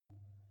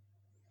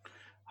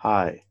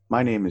Hi,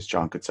 my name is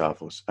John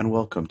Katsavos, and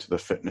welcome to the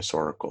Fitness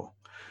Oracle.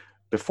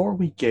 Before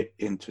we get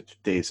into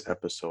today's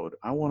episode,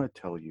 I want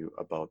to tell you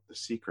about the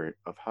secret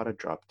of how to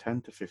drop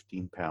 10 to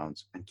 15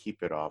 pounds and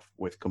keep it off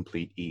with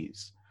complete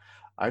ease.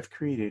 I've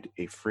created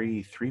a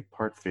free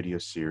 3-part video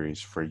series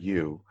for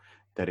you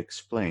that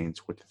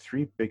explains what the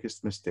 3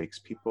 biggest mistakes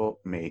people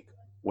make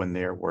when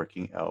they're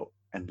working out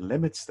and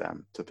limits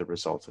them to the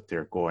results that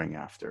they're going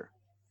after.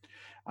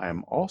 I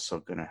am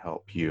also going to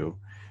help you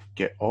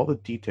get all the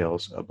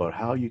details about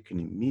how you can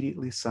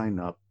immediately sign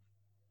up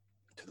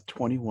to the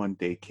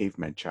 21-day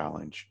Caveman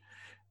Challenge,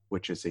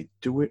 which is a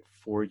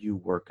do-it-for-you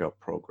workout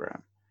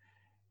program.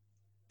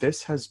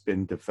 This has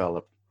been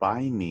developed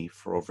by me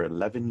for over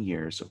 11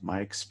 years of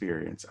my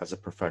experience as a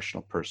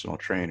professional personal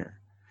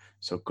trainer.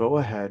 So go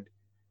ahead,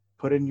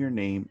 put in your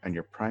name and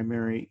your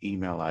primary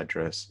email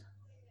address,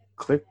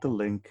 click the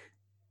link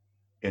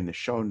in the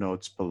show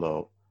notes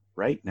below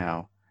right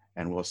now,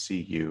 and we'll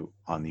see you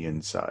on the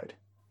inside.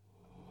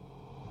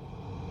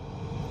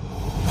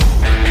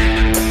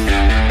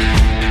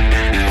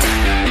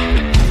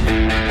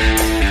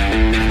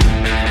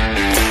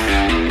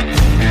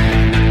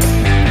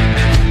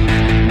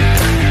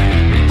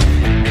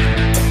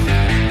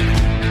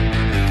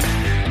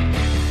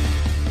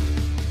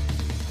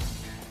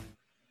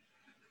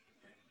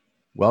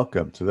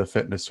 Welcome to the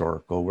Fitness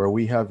Oracle, where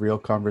we have real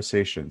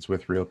conversations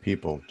with real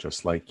people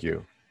just like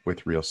you,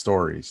 with real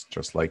stories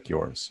just like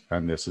yours.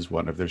 And this is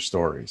one of their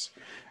stories.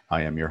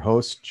 I am your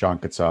host, John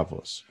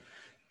Katsavos.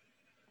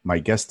 My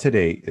guest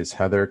today is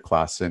Heather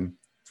Klassen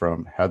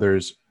from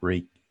Heather's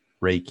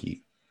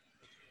Reiki.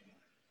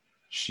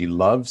 She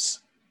loves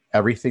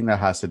everything that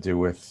has to do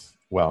with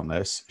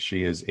wellness.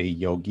 She is a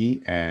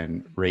yogi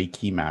and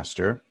Reiki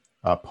master,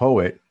 a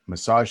poet,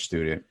 massage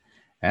student,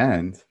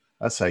 and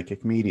a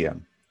psychic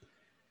medium.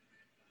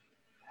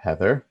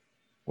 Heather,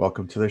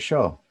 welcome to the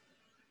show.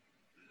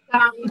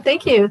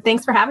 Thank you.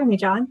 Thanks for having me,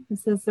 John.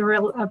 This is a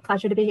real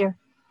pleasure to be here.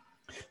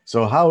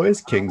 So how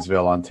is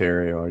Kingsville,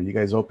 Ontario? Are you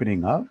guys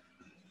opening up?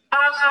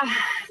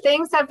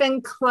 Things have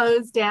been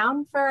closed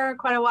down for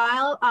quite a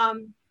while.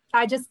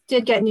 I just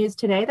did get news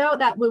today, though,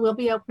 that we will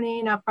be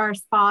opening up our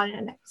spa in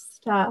the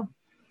next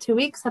 2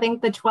 weeks. I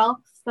think the 12th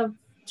of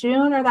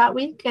June or that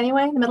week,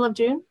 anyway, the middle of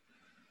June.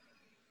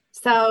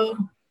 So,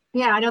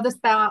 yeah, I know the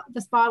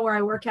spa where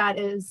I work at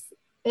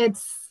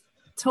it's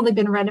totally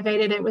been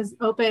renovated. It was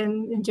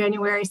open in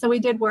January. So we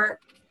did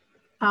work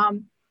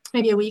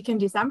maybe a week in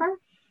December.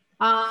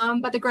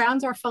 But the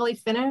grounds are fully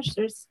finished.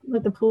 There's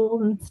with the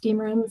pool and steam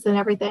rooms and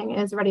everything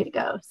is ready to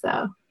go.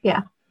 So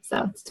yeah,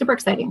 so it's super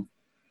exciting.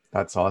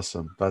 That's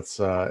awesome.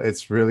 That's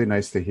it's really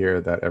nice to hear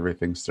that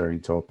everything's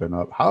starting to open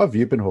up. How have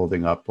you been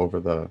holding up over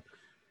the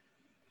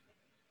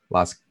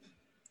last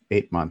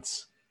 8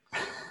 months?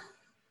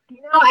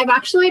 I've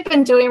actually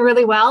been doing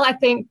really well. I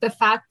think the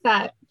fact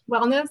that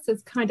wellness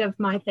is kind of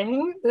my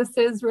thing. This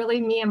is really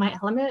me and my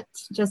element,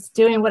 just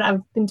doing what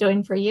I've been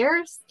doing for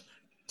years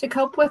to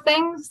cope with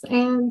things.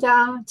 And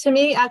to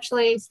me,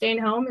 actually staying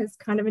home is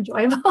kind of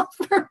enjoyable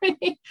for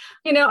me.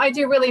 I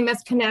do really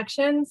miss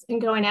connections and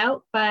going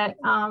out, but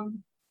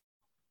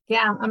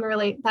yeah, I'm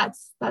really,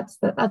 that's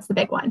the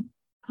big one.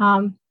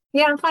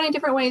 Yeah, I'm finding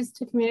different ways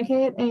to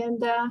communicate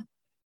and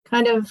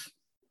kind of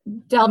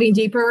delving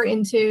deeper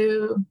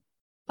into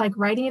like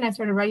writing. I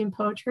started writing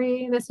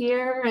poetry this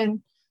year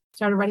and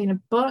started writing a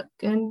book,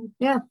 and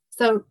yeah,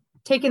 so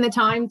taking the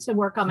time to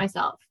work on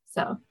myself.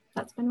 So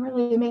that's been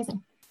really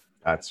amazing.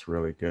 That's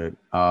really good.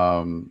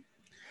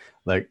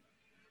 Like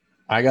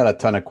I got a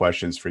ton of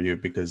questions for you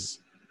because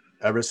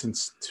ever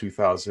since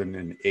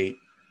 2008,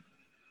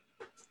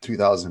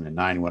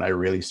 2009, when I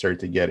really started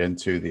to get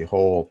into the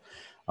whole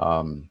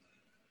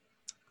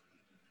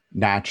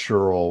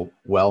natural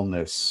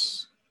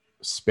wellness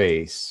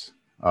space,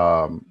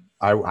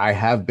 I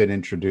have been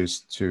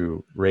introduced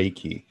to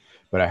Reiki,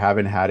 but I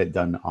haven't had it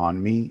done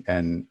on me.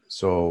 And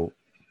so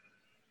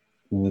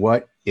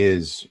what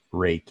is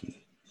Reiki?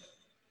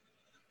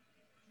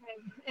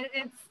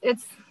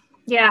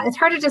 It's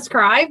hard to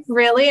describe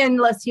really,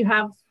 unless you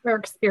have or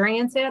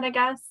experience it, I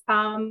guess.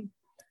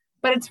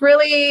 But it's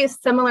really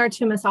similar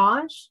to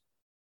massage,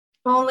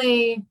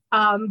 only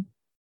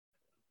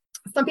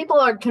some people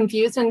are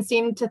confused and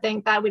seem to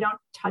think that we don't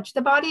touch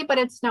the body, but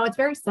it's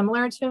very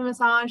similar to a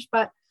massage,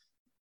 but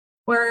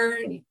where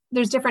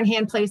there's different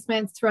hand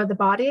placements throughout the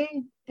body,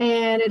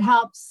 and it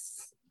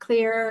helps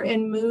clear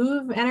and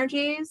move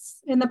energies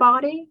in the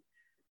body,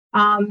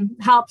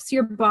 helps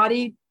your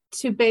body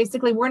to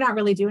basically, we're not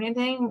really doing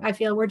anything. I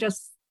feel we're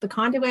just the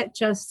conduit,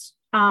 just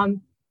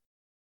finding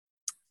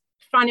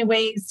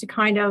ways to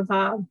kind of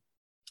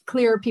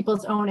clear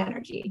people's own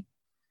energy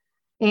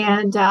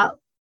and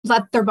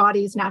let their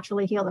bodies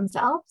naturally heal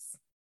themselves,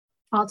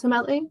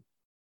 ultimately.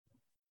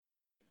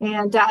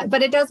 And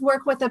but it does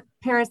work with the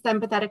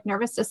parasympathetic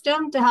nervous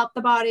system to help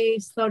the body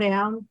slow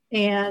down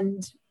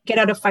and get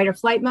out of fight or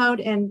flight mode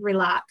and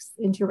relax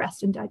into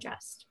rest and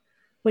digest,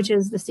 which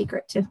is the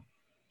secret to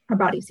our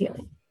body's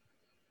healing.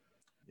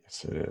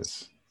 Yes, it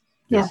is.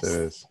 Yes,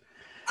 it is.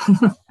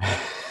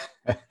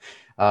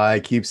 I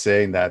keep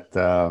saying that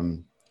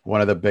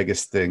One of the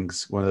biggest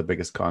things, one of the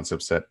biggest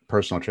concepts that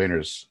personal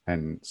trainers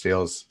and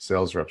sales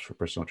reps for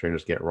personal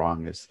trainers get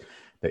wrong is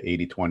the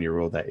 80-20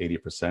 rule, that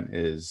 80%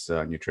 is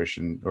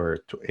nutrition, or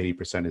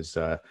 80% is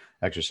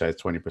exercise,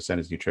 20%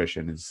 is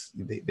nutrition.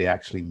 They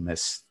actually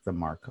miss the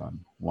mark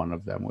on one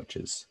of them, which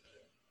is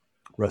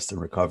rest and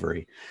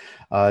recovery.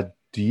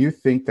 Do you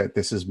think that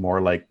this is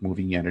more like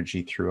moving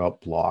energy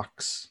throughout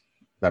blocks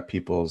that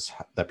people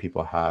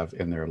have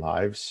in their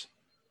lives?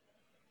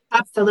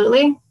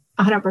 Absolutely.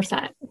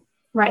 100%.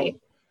 Right.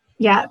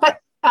 Yeah.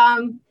 But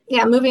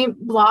yeah, moving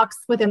blocks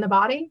within the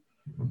body.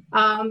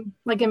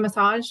 Like in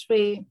massage,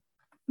 we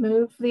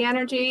move the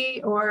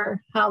energy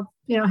or help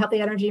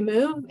the energy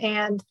move.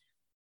 And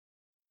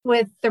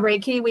with the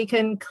Reiki, we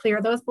can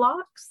clear those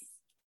blocks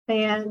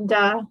and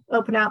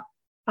open up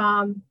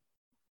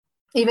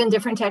even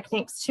different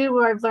techniques too,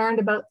 where I've learned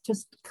about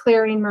just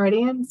clearing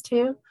meridians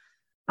too.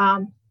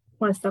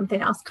 Was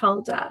something else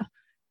called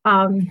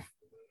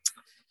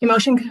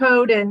emotion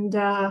code and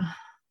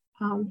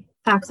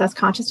access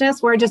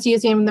consciousness. We're just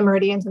using the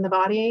meridians in the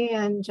body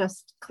and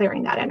just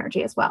clearing that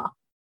energy as well.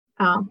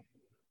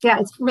 Yeah,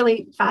 it's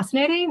really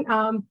fascinating.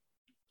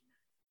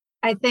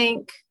 I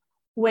think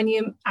when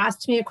you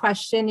asked me a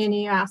question and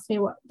you asked me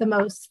what the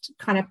most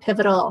kind of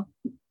pivotal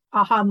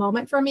aha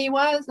moment for me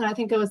was, and I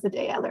think it was the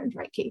day I learned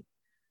Reiki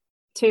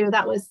too.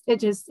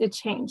 It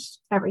changed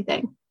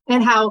everything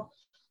and how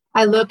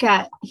I look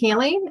at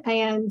healing,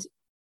 and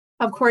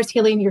of course,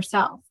 healing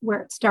yourself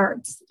where it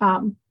starts,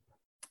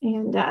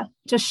 and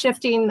just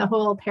shifting the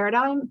whole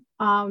paradigm.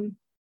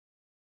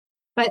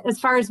 But as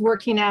far as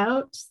working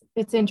out,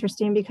 it's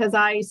interesting because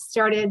I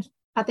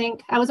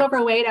think I was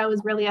overweight. I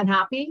was really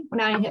unhappy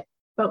when I hit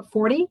about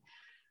 40.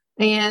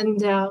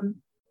 And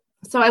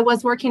so I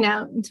was working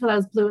out until I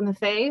was blue in the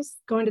face,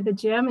 going to the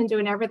gym and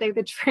doing everything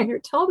the trainer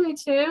told me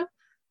to.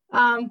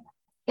 And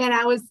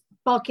I was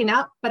bulking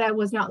up, but I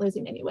was not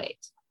losing any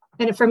weight.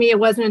 And for me, it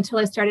wasn't until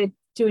I started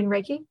doing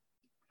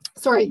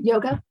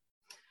yoga,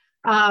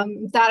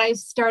 that I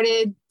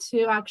started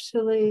to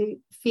actually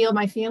feel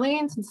my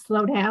feelings and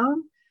slow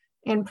down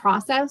and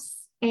process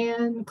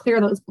and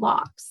clear those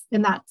blocks.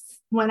 And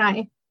that's when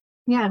I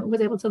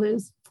was able to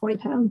lose 40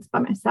 pounds by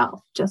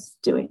myself, just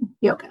doing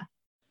yoga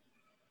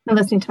and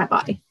listening to my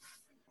body.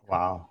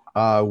 Wow.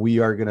 We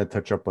are going to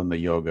touch up on the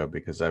yoga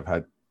because I've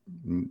had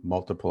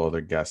multiple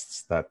other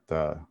guests that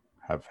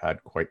have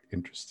had quite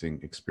interesting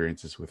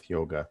experiences with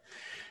yoga.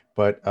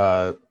 But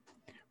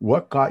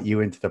what got you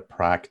into the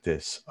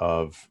practice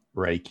of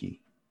Reiki?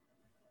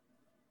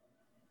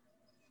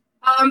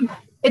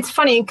 It's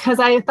funny because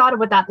I thought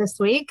about that this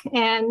week,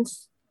 and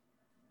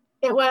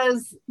it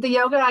was the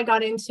yoga I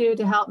got into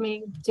to help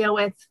me deal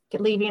with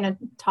leaving a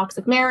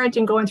toxic marriage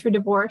and going through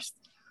divorce.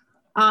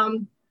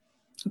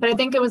 But I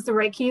think it was the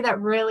Reiki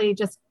that really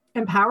just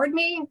empowered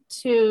me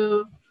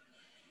to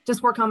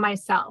just work on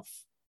myself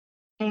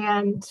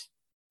and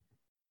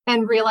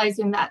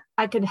realizing that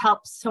I could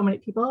help so many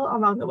people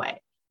along the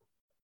way.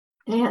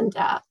 And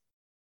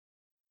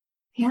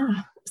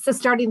so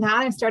starting that,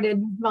 I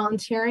started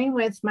volunteering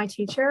with my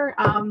teacher.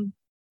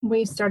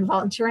 We started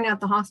volunteering at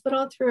the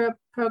hospital through a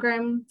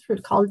program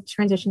called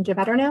Transition to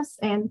Betterness.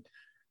 And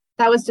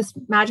that was just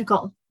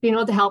magical, being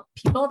able to help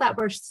people that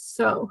were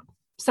so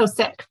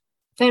sick.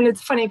 And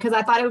it's funny because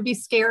I thought it would be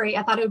scary.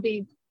 I thought it would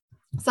be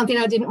something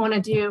I didn't want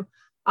to do.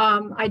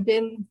 I'd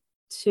been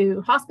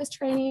to hospice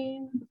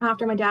training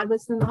after my dad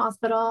was in the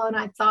hospital, and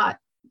I thought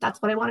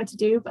that's what I wanted to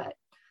do. But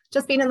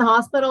just being in the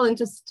hospital and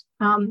just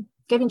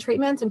giving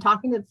treatments and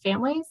talking to the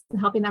families and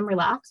helping them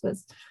relax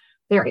was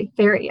very,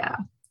 very,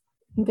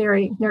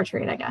 very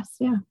nurturing, I guess.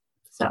 Yeah.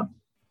 So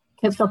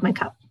it filled my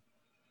cup.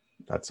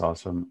 That's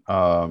awesome.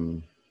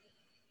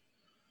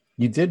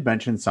 You did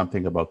mention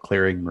something about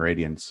clearing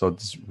meridians. So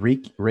does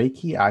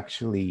Reiki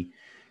actually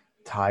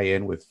tie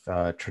in with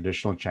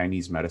traditional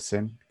Chinese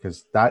medicine?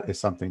 Because that is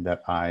something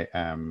that I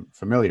am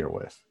familiar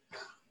with.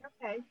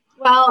 Okay.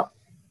 Well,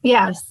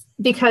 yes,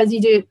 because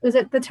you do. Is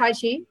it the Tai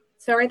Chi?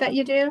 Sorry, that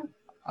you do?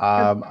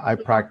 I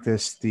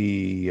practice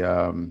the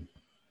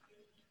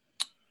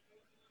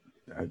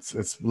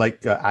it's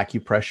like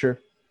acupressure.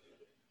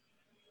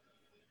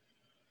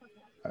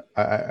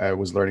 I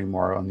was learning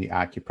more on the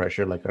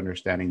acupressure, like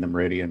understanding the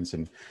meridians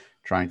and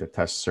trying to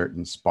test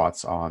certain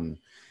spots on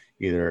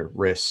either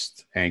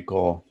wrist,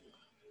 ankle,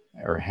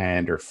 or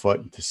hand or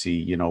foot to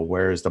see,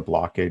 where is the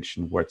blockage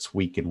and what's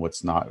weak and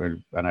what's not.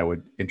 And I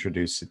would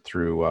introduce it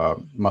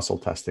through muscle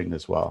testing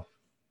as well.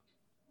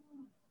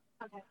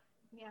 Okay.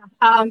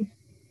 Yeah.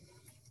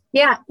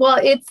 Yeah. Well,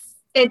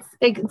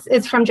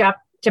 it's from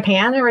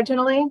Japan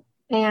originally,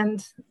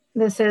 and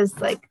this is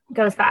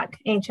goes back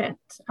ancient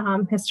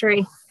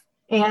history,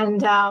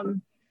 and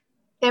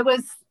it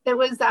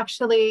was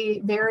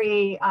actually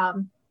very.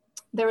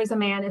 There was a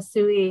man,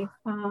 Usui.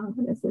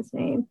 What is his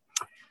name?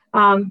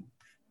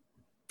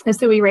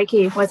 Usui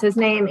Reiki was his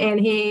name, and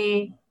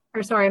Mikao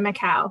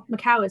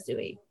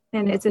Usui,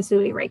 and it's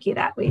Usui Reiki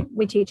that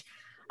we teach.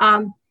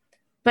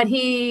 But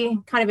he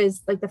kind of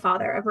is like the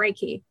father of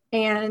Reiki,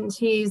 and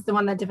he's the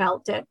one that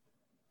developed it.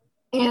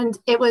 And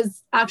it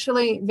was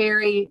actually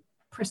very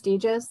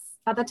prestigious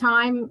at the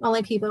time.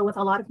 Only people with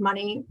a lot of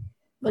money,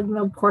 like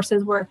the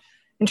courses were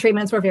and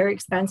treatments were very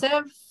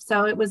expensive.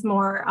 So it was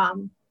more,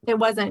 it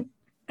wasn't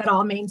at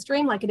all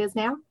mainstream like it is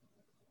now.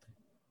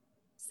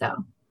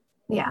 So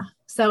yeah,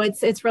 so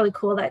it's really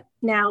cool that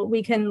now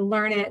we can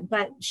learn it,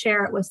 but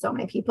share it with so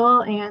many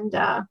people and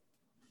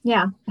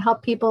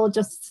help people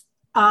just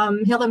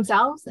heal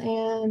themselves.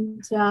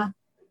 And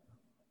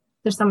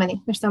there's so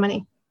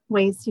many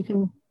ways you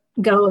can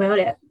go about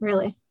it,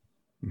 really.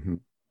 Mm-hmm.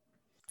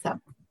 So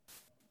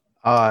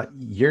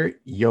your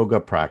yoga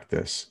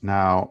practice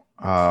now,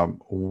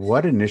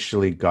 what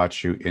initially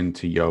got you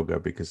into yoga?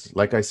 Because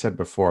like I said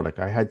before, like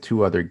I had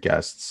two other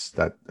guests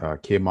that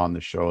came on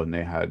the show and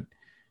they had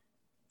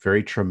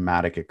very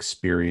traumatic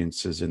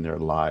experiences in their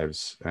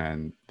lives,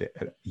 and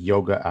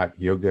yoga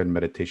and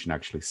meditation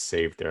actually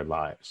saved their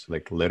lives,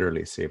 like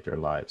literally saved their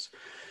lives.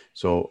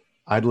 So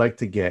I'd like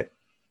to get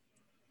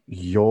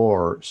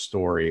your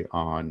story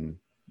on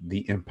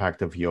the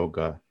impact of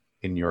yoga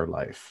in your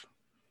life.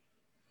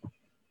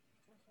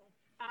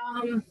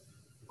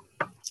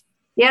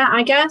 Yeah,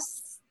 I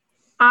guess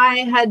I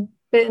had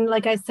been,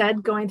 like I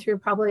said, going through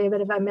probably a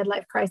bit of a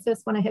midlife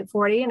crisis when I hit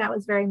 40, and I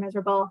was very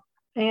miserable.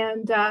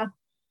 And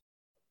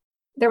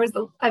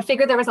I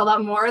figured there was a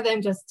lot more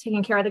than just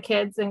taking care of the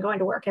kids and going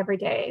to work every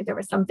day. There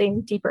was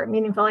something deeper and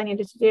meaningful I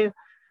needed to do.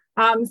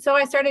 So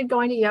I started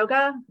going to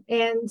yoga,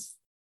 and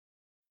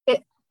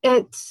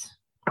it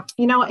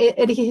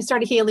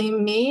started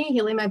healing me,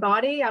 healing my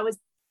body. I was,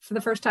 for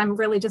the first time,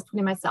 really just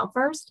putting myself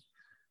first,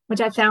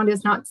 which I found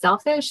is not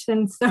selfish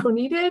and so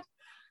needed.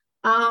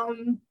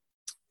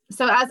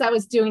 So as I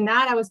was doing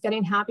that, I was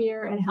getting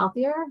happier and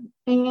healthier,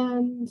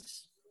 and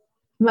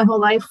my whole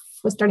life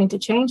was starting to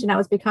change, and I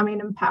was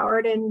becoming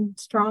empowered and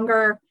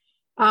stronger.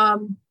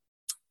 And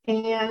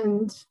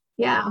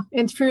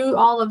through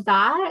all of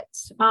that,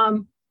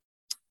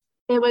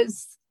 it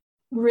was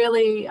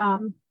really,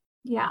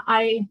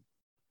 I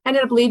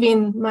ended up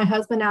leaving my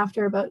husband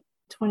after about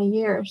 20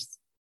 years,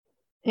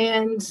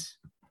 and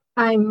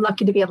I'm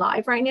lucky to be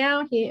alive right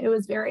now. It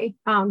was very,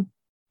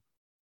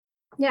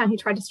 he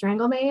tried to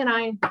strangle me, and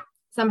I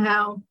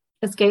somehow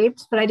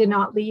escaped, but I did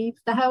not leave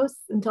the house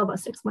until about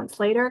 6 months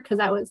later, because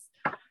I was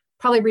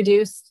probably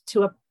reduced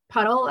to a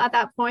puddle at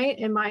that point,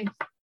 and my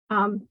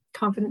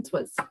confidence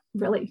was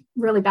really,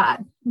 really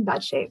bad, in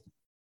bad shape.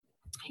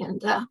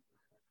 And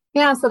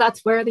so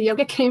that's where the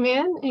yoga came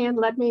in and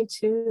led me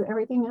to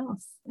everything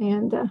else.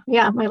 And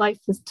my life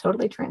is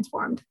totally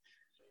transformed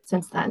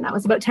since then. That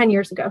was about 10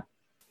 years ago.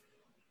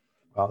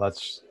 Well,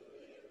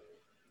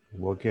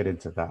 we'll get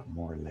into that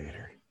more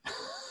later.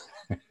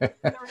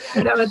 That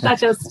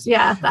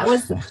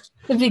was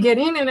the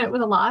beginning, and it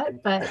was a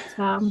lot, but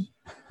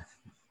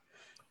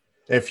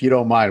if you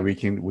don't mind, we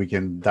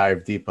can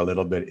dive deep a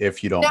little bit,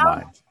 if you don't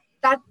mind.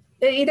 That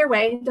either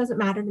way, it doesn't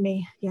matter to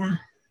me. Yeah.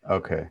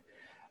 Okay.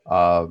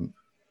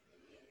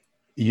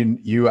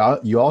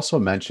 You also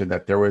mentioned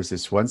that there was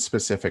this one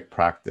specific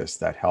practice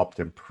that helped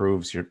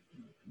improve your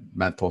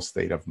mental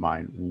state of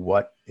mind.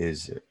 What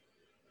is it?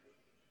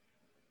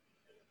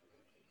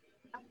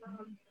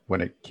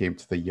 When it came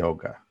to the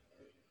yoga.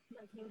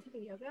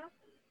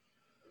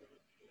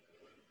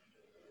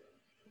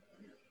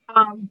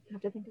 I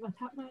have to think about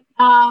that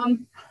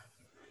one.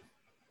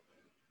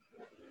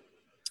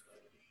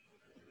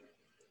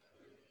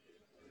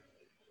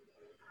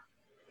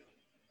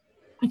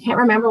 I can't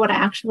remember what I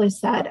actually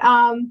said.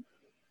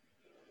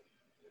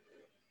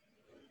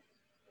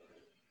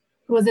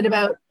 Was it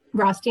about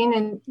resting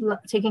and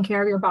taking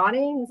care of your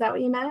body? Is that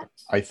what you meant?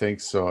 I think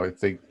so. I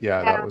think,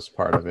 that was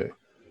part of it.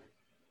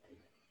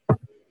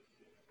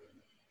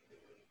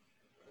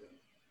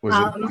 Was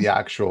it the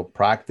actual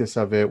practice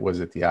of it?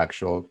 Was it the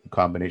actual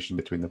combination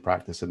between the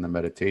practice and the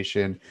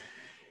meditation?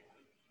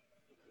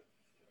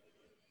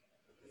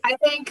 I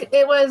think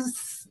it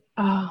was,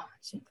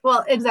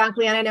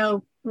 exactly. And I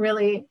know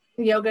really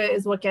yoga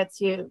is what gets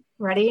you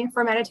ready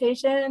for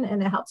meditation,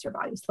 and it helps your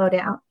body slow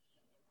down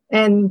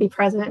and be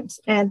present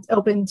and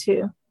open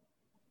to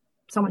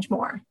so much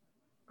more,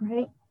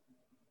 right?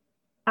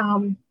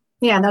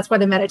 That's where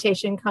the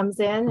meditation comes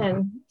in,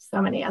 and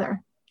so many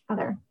other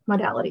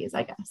modalities,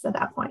 I guess, at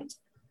that point.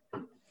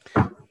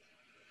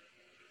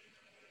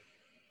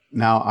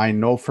 Now, I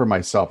know for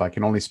myself, I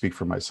can only speak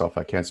for myself.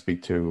 I can't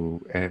speak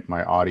to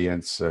my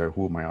audience,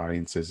 who my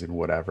audience is and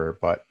whatever.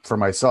 But for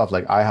myself,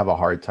 like, I have a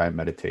hard time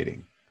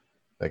meditating.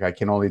 Like, I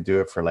can only do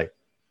it for like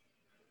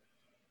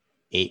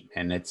 8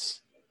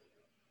 minutes,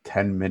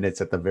 10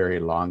 minutes at the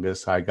very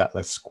longest. I got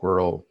like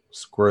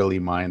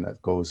squirrely mind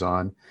that goes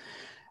on.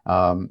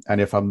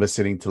 And if I'm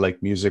listening to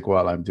like music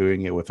while I'm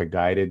doing it with a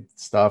guided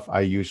stuff,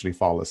 I usually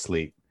fall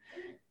asleep.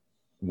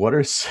 What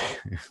are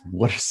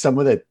some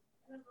of the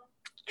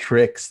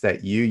tricks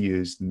that you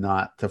use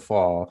not to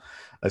fall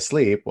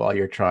asleep while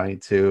you're trying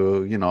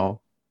to,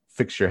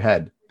 fix your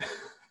head?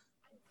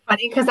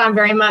 Funny, because I'm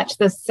very much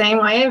the same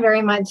way,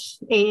 very much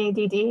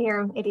ADD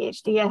or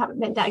ADHD. I haven't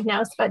been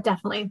diagnosed, but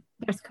definitely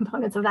there's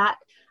components of that.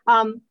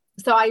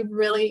 So I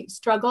really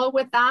struggle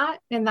with that.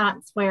 And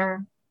that's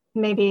where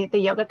maybe the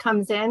yoga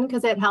comes in,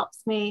 because it helps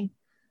me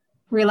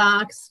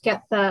relax,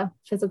 get the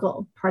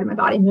physical part of my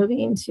body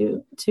moving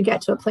to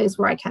get to a place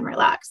where I can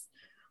relax.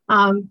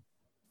 In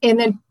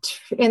the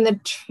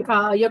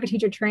yoga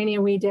teacher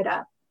training, we did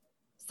a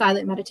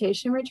silent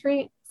meditation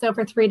retreat. So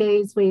for 3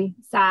 days, we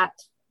sat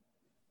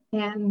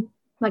in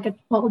like a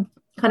old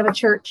kind of a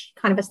church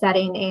kind of a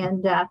setting,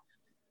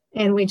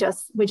 and we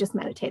just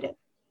meditated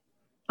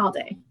all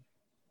day.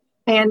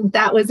 And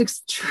that was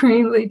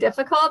extremely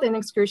difficult and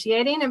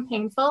excruciating and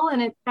painful.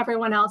 And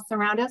everyone else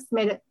around us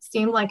made it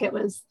seem like it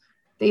was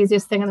the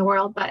easiest thing in the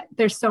world. But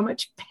there's so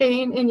much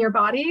pain in your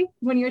body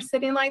when you're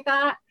sitting like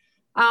that.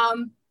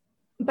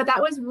 But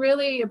that was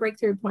really a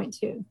breakthrough point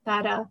too.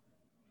 That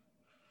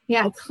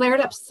it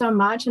cleared up so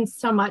much, and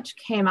so much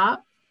came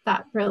up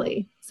that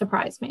really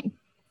surprised me.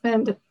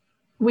 And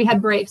we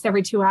had breaks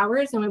every 2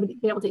 hours, and we would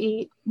be able to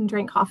eat and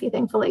drink coffee,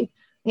 thankfully,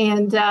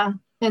 and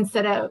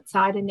sit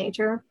outside in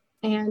nature.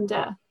 And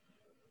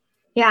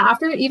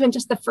after even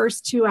just the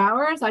first 2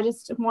 hours, I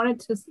just wanted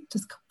to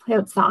just play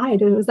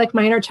outside. It was like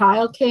my inner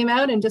child came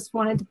out and just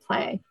wanted to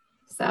play.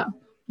 So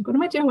what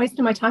am I doing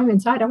wasting my time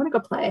inside? I want to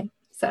go play.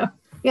 So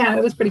yeah,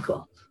 it was pretty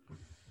cool.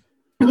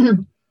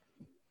 Did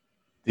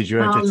you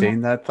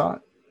entertain that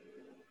thought?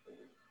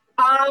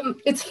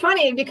 It's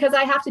funny because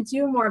I have to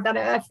do more of that.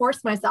 I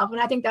force myself. And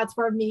I think that's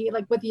where me,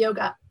 like with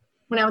yoga,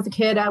 when I was a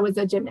kid, I was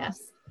a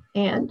gymnast.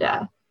 And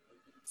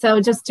so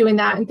just doing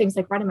that and things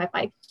like riding my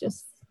bike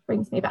just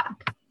brings me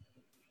back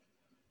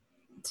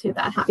to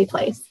that happy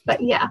place.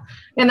 But yeah,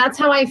 and that's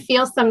how I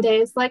feel some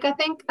days. Like, I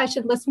think I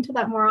should listen to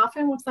that more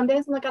often. Some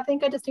days I'm like, I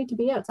think I just need to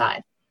be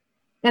outside.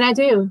 And I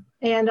do.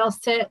 And I'll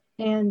sit,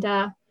 and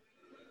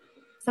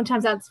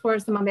sometimes that's where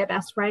some of my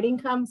best writing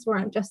comes, where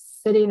I'm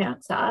just sitting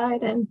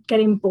outside and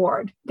getting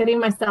bored, getting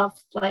myself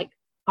like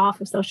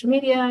off of social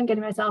media and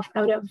getting myself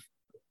out of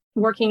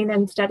working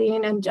and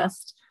studying, and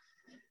just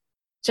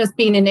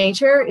being in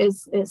nature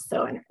is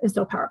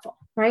so powerful,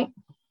 right?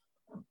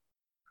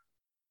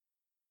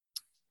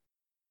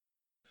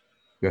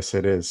 Yes,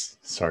 it is.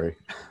 Sorry.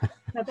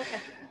 That's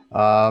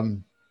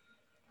okay.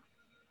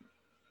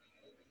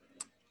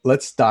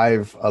 Let's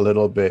dive a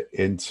little bit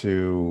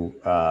into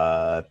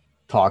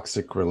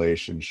toxic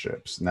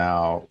relationships.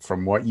 Now,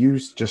 from what you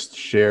just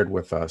shared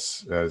with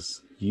us,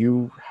 as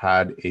you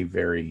had a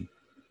very,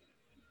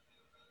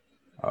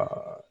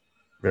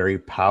 very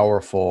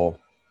powerful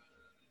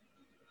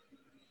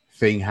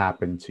thing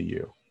happen to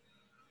you.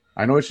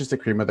 I know it's just the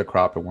cream of the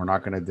crop, and we're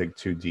not going to dig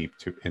too deep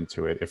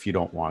into it if you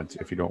don't want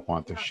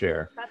to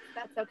share.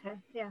 That's okay.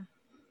 Yeah.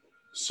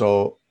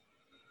 So,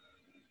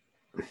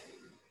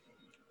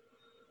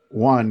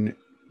 one,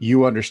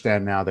 you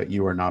understand now that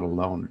you are not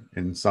alone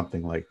in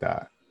something like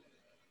that.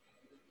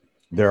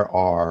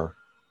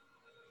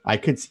 I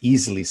could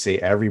easily say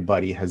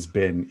everybody has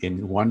been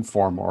in one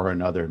form or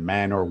another,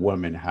 man or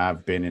woman,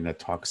 have been in a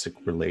toxic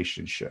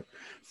relationship.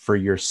 For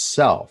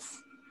yourself,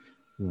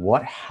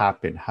 what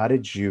happened?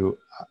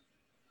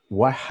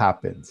 What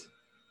happened?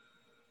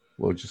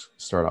 We'll just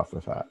start off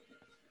with that.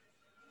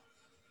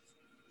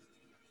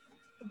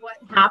 What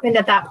happened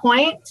at that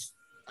point? Is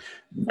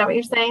that what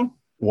you're saying?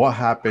 What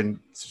happened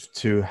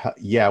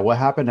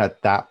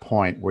at that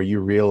point where you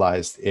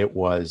realized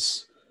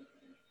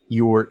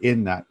you were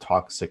in that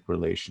toxic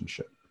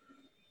relationship?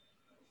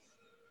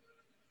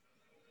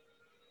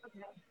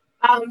 Okay.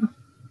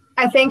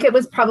 I think it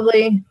was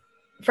probably,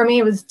 for me,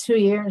 it was 2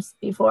 years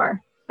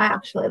before I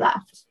actually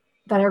left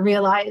that I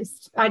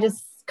realized. I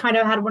just kind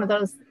of had one of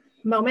those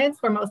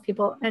moments where most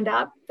people end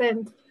up,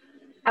 and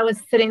I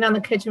was sitting on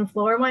the kitchen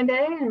floor one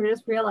day and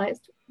just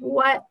realized,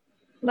 what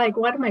am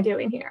I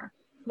doing here?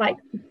 Like,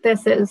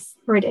 this is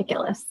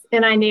ridiculous.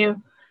 And I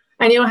knew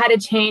I had to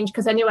change,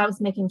 because I knew I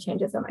was making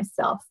changes in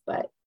myself,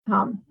 but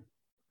and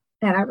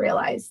I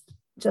realized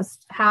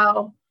just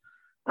how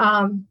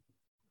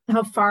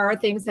far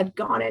things had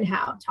gone and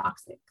how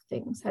toxic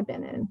things had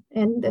been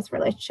in this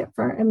relationship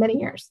for many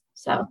years.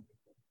 So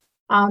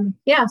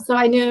so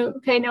I knew,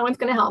 okay, no one's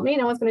going to help me,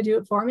 no one's going to do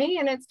it for me,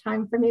 and it's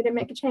time for me to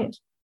make a change.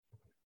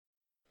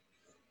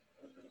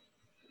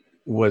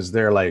 Was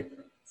there like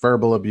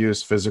verbal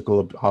abuse,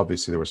 physical?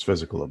 Obviously there was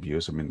physical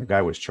abuse. I mean, the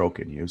guy was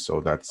choking you,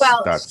 so that's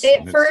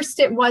first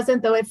it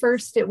wasn't, though. At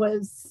first it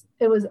was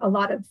a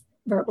lot of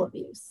verbal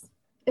abuse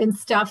and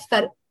stuff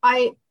that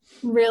I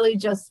really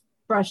just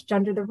brushed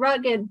under the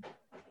rug, and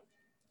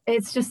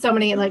it's just so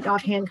many like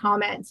offhand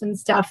comments and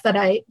stuff that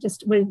I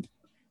just would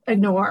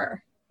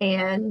ignore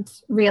and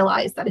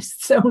realize that is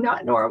so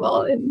not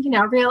normal, and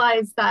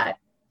realize that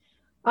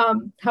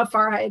how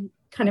far I'd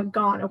kind of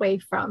gone away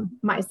from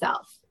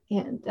myself.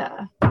 And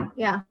so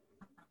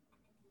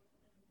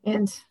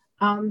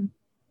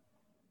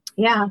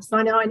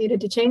I know I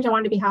needed to change. I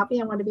wanted to be happy.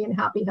 I wanted to be in a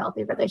happy,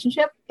 healthy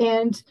relationship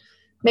and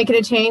make it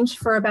a change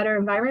for a better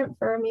environment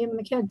for me and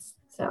the kids.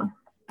 So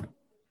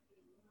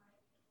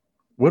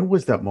when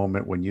was that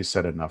moment when you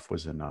said enough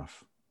was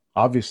enough?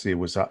 Obviously it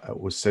was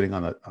sitting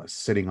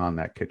on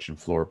that kitchen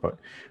floor, but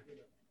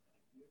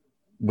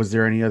was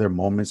there any other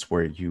moments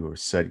where you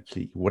said,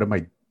 what am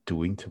I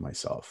doing to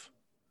myself?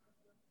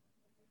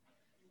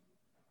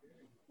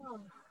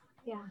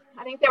 Yeah,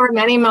 I think there were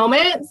many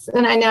moments,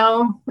 and I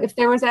know if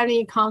there was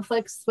any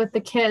conflicts with the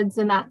kids,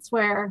 and that's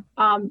where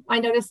I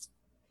noticed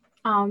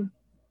um,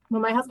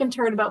 when my husband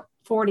turned about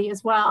 40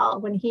 as well,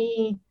 when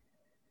he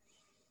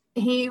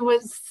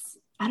was,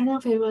 I don't know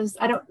if it was,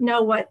 I don't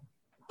know what,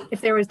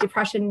 if there was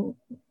depression,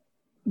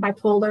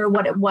 bipolar,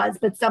 what it was,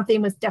 but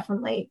something was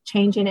definitely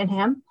changing in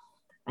him.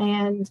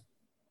 And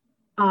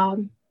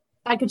um,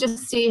 I could just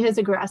see his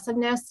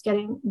aggressiveness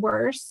getting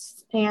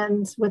worse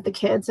and with the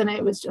kids. And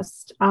it was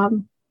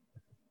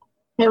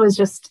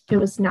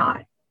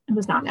not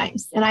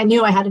nice. And I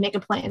knew I had to make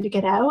a plan to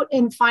get out.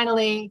 And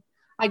finally,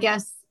 I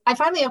guess I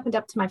finally opened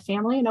up to my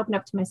family and opened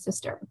up to my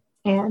sister.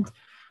 And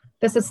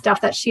this is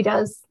stuff that she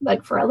does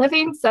like for a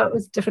living. So it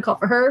was difficult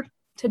for her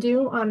to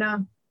do on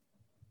a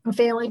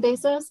family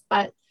basis,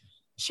 but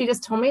she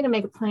just told me to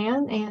make a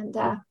plan, and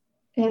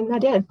I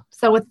did.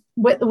 So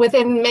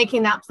within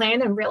making that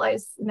plan and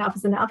realize enough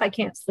is enough, I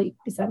can't sleep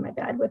beside my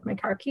bed with my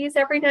car keys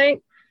every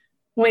night,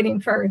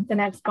 waiting for the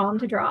next bomb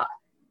to drop.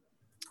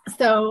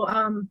 So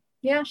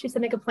yeah, she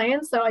said make a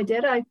plan. So I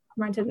did. I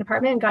rented an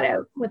apartment and got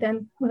out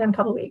within a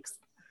couple of weeks.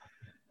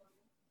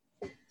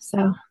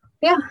 So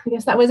yeah, I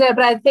guess that was it.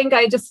 But I think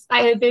I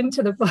had been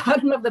to the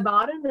bottom of the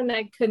bottom, and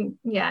I couldn't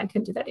do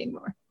that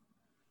anymore.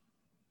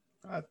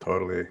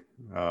 Totally.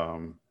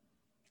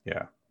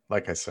 Yeah,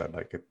 like I said,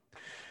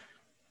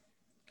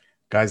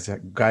 guys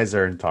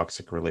are in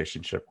toxic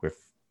relationship with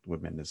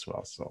women as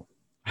well. So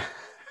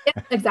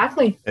yeah,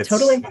 exactly.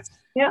 Totally.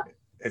 Yeah.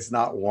 It's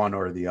not one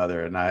or the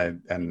other.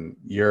 And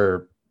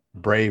you're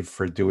brave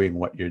for doing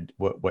what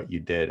you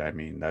did. I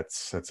mean,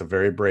 that's a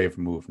very brave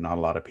move. Not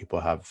a lot of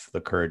people have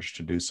the courage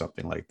to do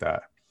something like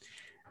that.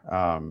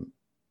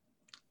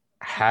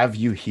 Have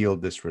you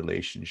healed this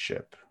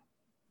relationship?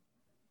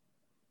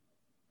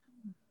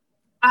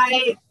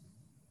 I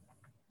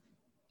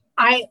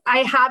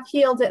have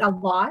healed it a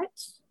lot,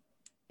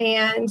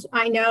 and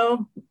I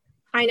know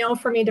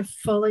for me to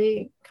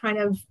fully kind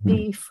of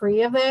be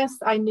free of this,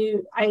 I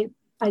do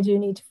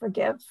need to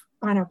forgive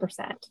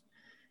 100%.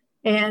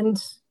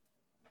 And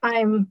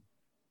I'm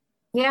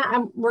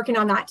working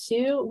on that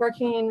too.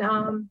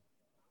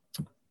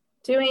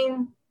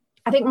 Doing,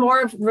 I think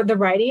more of the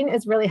writing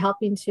is really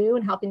helping too,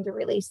 and helping to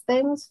release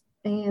things,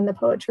 and the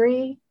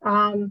poetry.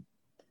 And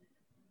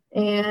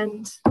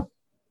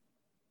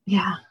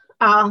yeah.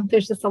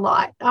 There's just a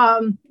lot.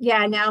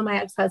 Now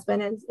my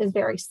ex-husband is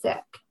very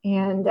sick,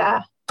 and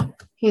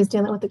he's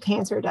dealing with a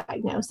cancer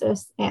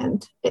diagnosis,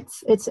 and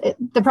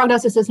the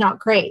prognosis is not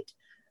great.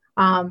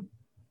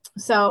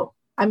 So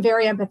I'm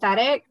very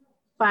empathetic,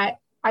 but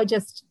I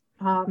just,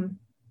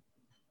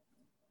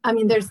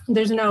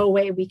 there's no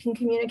way we can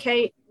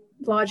communicate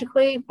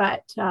logically,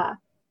 but I'm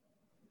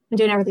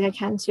doing everything I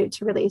can to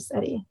release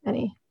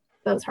any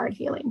those hard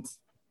feelings.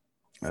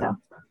 So.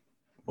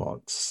 Well,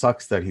 it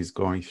sucks that he's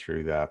going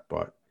through that,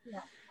 but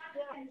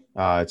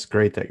it's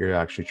great that you're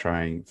actually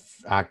trying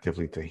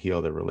actively to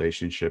heal the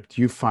relationship.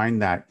 Do you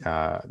find that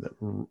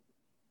the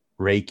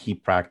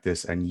Reiki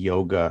practice and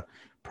yoga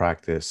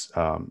practice,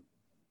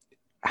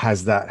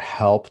 has that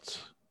helped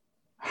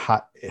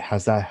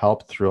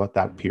throughout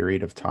that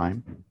period of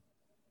time?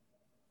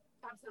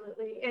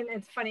 Absolutely. And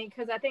it's funny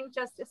because I think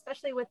just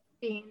especially with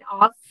being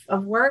off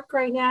of work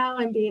right now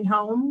and being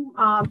home,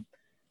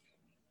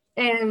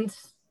 and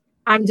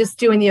I'm just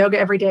doing the yoga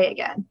every day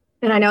again.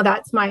 And I know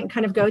that's my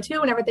kind of go-to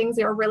whenever things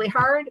are really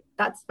hard.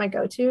 That's my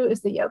go-to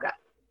is the yoga.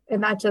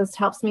 And that just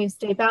helps me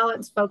stay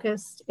balanced,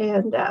 focused,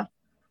 and on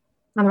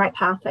the right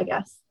path, I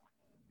guess.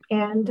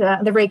 And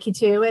the Reiki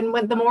too. And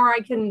the more I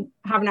can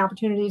have an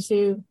opportunity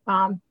to,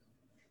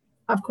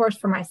 of course,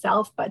 for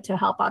myself, but to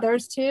help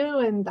others too.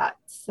 And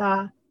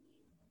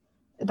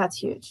that's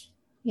huge.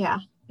 Yeah.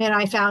 And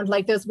I found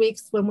like those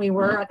weeks when we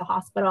were at the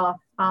hospital,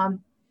 I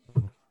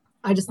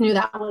just knew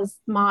that was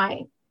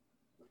my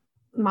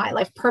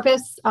life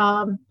purpose.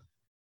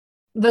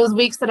 Those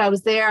weeks that I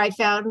was there, I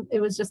found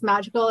it was just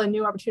magical, and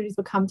new opportunities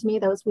would come to me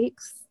those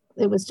weeks.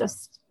 It was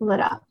just lit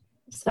up.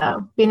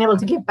 So being able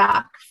to give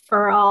back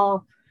for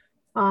all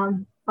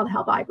the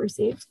help I've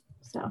received.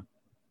 So.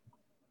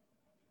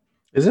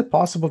 Is it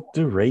possible to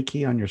do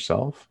Reiki on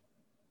yourself?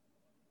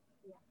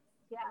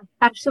 Yeah,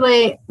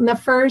 actually the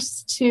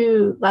first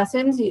 2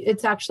 lessons,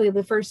 it's actually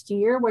the first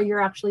year where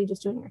you're actually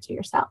just doing it to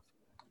yourself.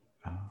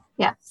 Oh.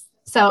 Yes.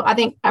 So I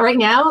think right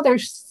now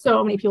there's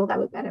so many people that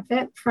would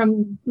benefit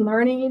from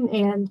learning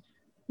and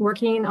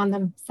working on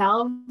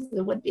themselves.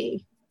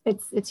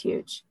 It's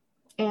huge.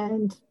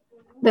 And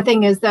the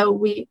thing is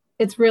though,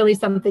 it's really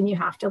something you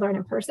have to learn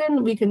in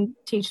person. We can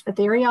teach the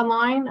theory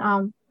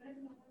online,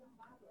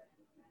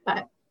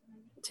 but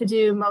to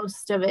do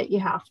most of it, you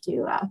have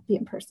to be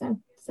in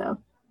person. So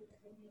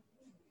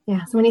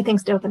yeah, so many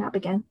things to open up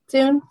again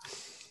soon.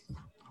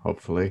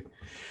 Hopefully.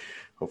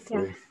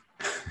 Yeah.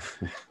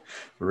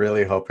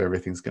 Really hope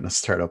everything's going to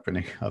start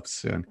opening up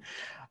soon.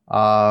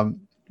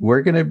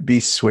 We're going to be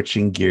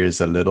switching gears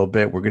a little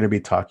bit. We're going to be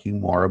talking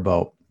more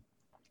about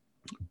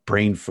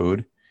brain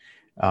food.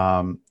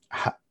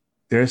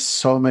 There's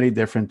so many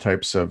different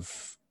types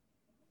of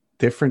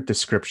different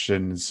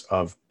descriptions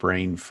of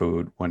brain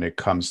food when it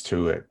comes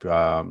to it.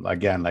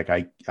 Again, like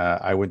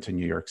I went to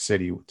New York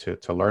City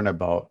to learn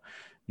about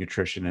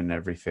nutrition and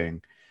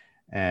everything.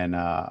 And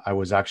I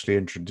was actually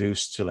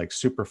introduced to like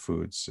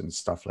superfoods and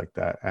stuff like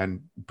that.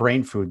 And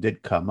brain food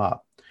did come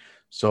up.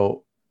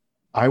 So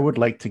I would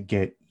like to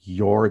get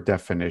your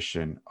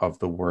definition of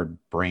the word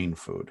brain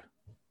food.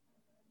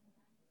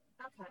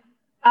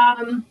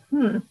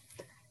 Okay.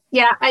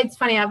 Yeah, it's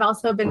funny. I've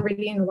also been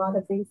reading a lot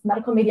of these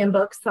medical medium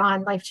books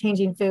on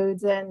life-changing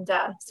foods and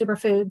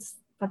superfoods.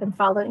 I've been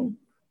following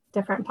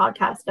different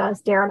podcasts,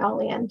 Darren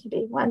Olean to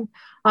be one.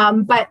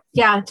 But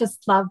yeah,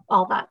 just love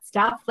all that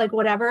stuff. Like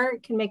whatever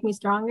can make me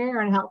stronger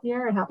and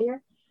healthier and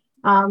happier.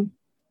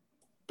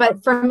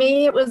 But for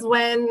me, it was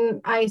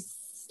when I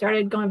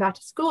started going back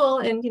to school,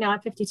 and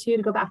at 52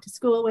 to go back to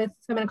school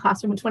I'm in a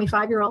classroom with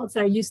 25-year-olds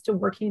that are used to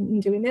working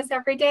and doing this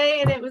every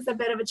day, and it was a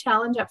bit of a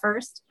challenge at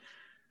first.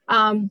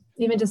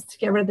 Even just to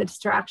get rid of the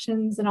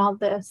distractions and all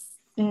this,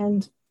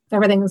 and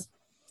everything's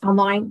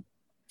online.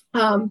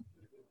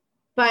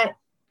 But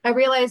I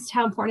realized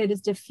how important it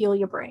is to fuel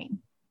your brain.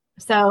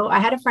 So I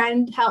had a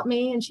friend help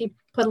me, and she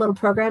put a little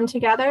program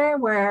together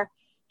where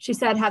she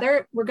said,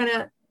 Heather, we're going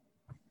to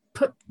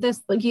put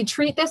this, like you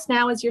treat this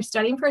now as you're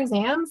studying for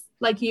exams,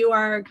 like you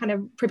are kind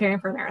of preparing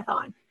for a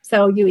marathon.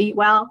 So you eat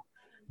well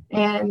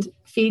and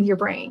feed your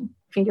brain,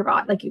 feed your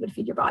body, like you would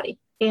feed your body.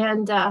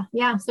 And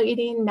so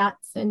eating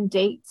nuts and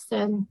dates.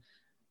 And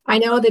I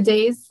know the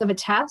days of a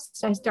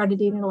test, I started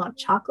eating a lot of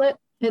chocolate,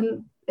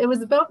 and it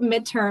was about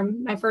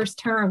midterm, my first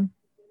term.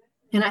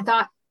 And I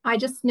thought, I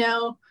just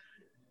know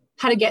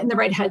how to get in the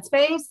right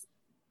headspace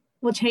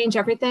will change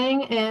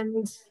everything.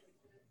 And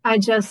I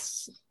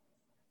just,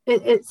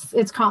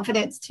 it's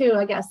confidence too,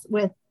 I guess,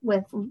 with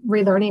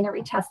relearning and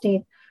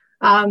retesting.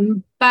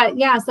 But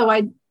yeah, so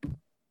I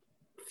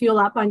fuel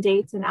up on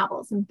dates and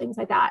apples and things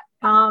like that.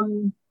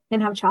 And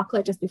have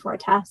chocolate just before a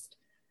test.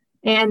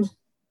 And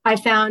I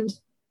found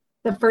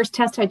the first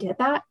test I did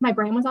that, my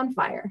brain was on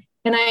fire,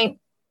 and I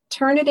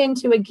turned it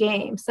into a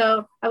game.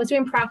 So I was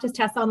doing practice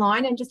tests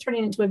online and just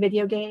turning it into a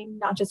video game,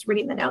 not just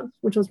reading the notes,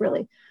 which was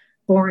really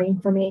boring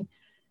for me.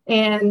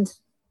 And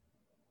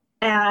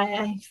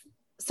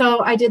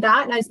so I did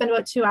that, and I spent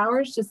about 2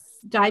 hours just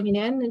diving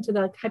into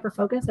the hyper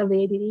focus of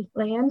the ADD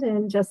land,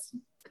 and just,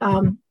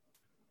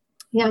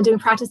 doing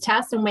practice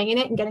tests and winging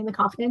it and getting the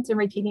confidence and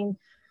repeating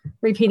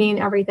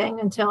everything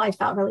until I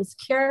felt really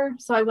secure.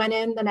 So I went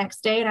in the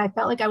next day, and I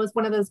felt like I was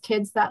one of those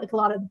kids that, like, a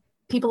lot of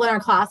people in our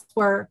class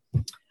were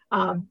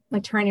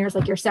like trainers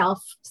like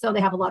yourself. So they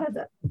have a lot of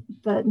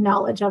the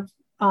knowledge of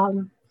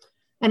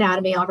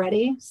anatomy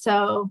already.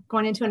 So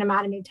going into an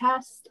anatomy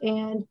test,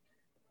 and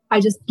I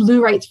just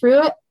blew right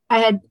through it.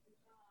 I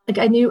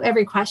knew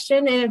every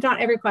question, and if not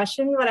every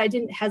question, but I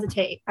didn't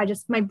hesitate.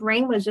 My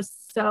brain was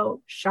just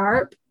so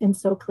sharp and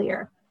so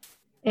clear.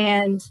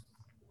 And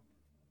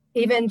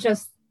even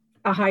just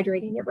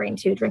hydrating your brain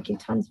too, drinking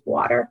tons of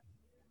water.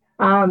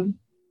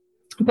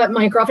 But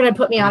my girlfriend had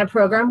put me on a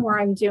program where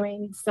I'm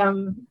doing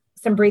some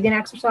breathing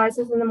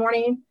exercises in the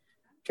morning,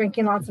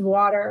 drinking lots of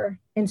water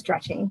and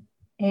stretching,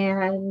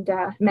 and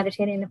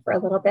meditating for a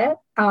little bit.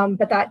 And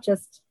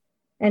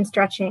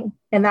stretching,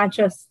 and that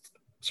just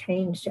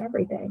changed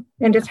everything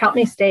and just helped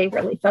me stay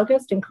really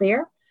focused and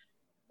clear.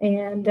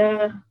 And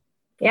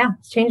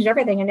it's changed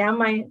everything. And now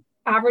my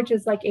average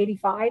is like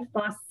 85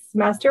 last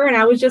semester, and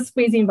I was just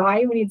squeezing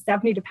by. We need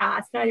Stephanie to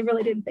pass, and I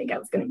really didn't think I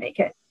was going to make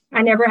it.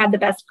 I never had the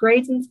best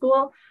grades in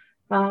school,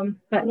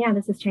 but yeah,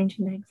 this is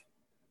changing things.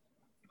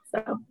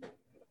 So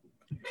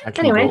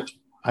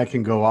I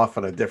can go off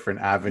on a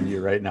different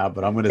avenue right now,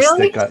 but I'm going to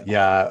really? stick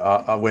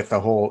with the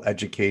whole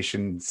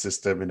education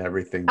system and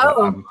everything. But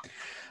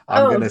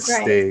I'm going to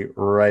stay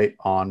right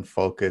on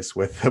focus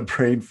with the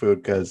brain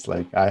food, because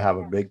like I have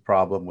a big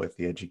problem with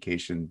the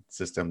education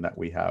system that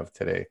we have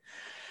today.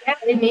 Yeah,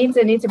 it needs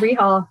a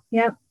rehaul.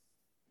 Yep.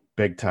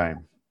 Big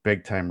time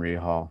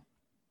rehaul.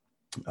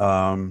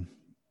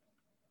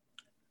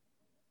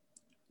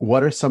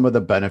 What are some of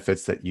the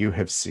benefits that you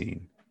have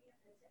seen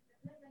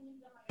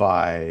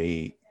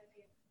by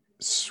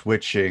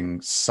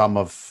switching some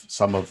of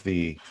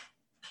the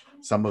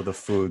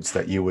foods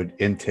that you would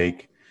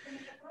intake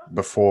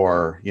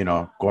before,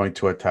 going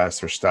to a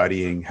test or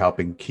studying,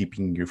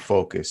 keeping you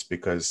focused?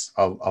 Because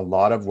a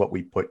lot of what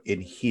we put in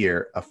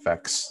here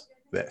affects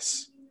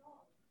this.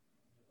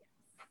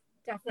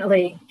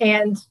 Definitely.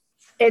 And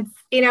it's,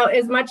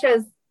 as much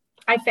as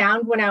I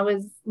found when I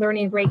was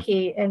learning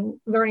Reiki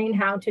and learning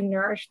how to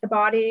nourish the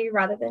body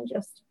rather than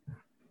just,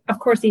 of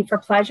course, eat for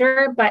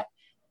pleasure, but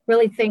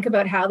really think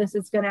about how this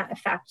is going to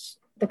affect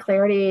the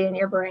clarity in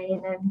your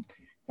brain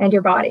and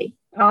your body.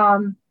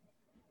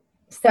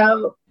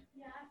 So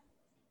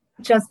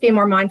just be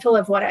more mindful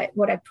of what I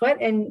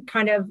put, and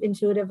kind of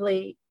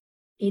intuitively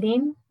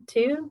eating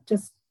too,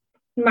 just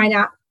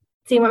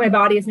seeing what my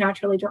body is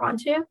naturally drawn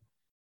to.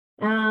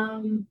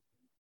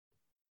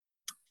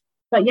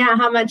 But yeah,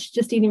 how much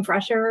just eating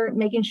fresher,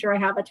 making sure I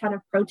have a ton of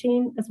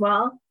protein as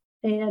well.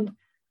 And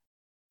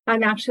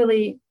I'm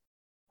actually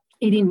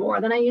eating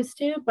more than I used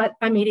to, but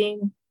I'm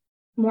eating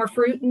more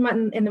fruit in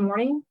the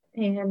morning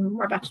and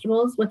more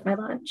vegetables with my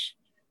lunch.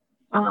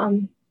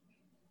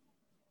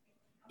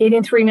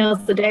 Eating 3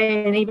 meals a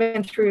day, and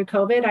even through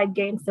COVID, I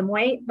gained some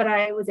weight, but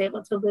I was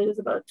able to lose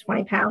about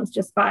 20 pounds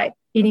just by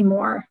eating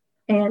more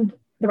and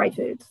the right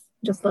foods,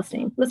 just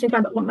listening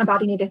to what my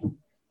body needed.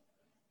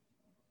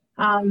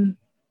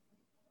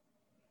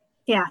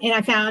 Yeah, and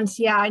I found,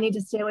 I need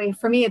to stay away.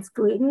 For me, it's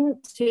gluten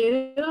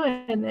too,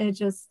 and it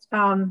just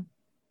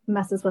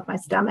messes with my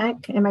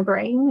stomach and my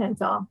brain. And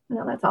it's all,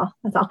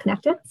 that's all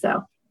connected.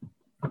 So,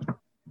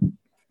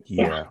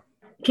 yeah.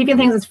 Keeping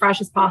things as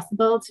fresh as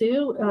possible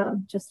too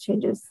just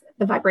changes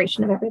the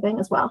vibration of everything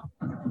as well.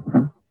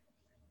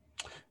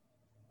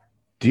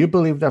 Do you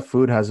believe that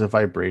food has a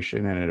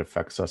vibration and it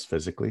affects us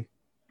physically?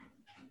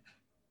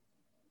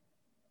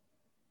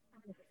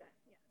 100%,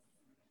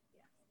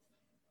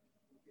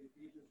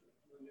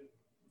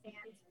 yes.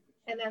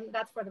 And then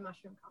that's for the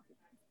mushroom coffee.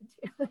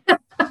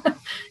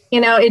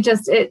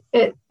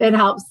 It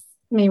helps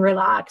me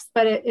relax,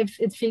 but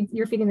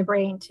you're feeding the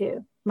brain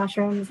too,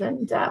 mushrooms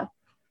and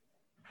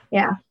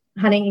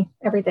honey,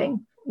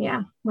 everything.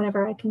 Yeah,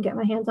 whatever I can get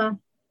my hands on.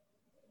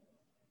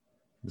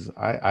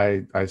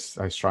 I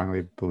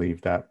strongly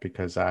believe that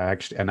because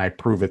I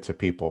prove it to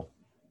people.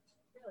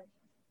 Really?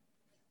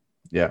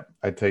 Yeah,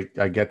 I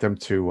get them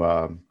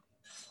to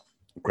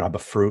grab a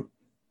fruit,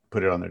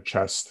 put it on their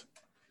chest,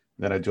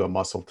 then I do a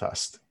muscle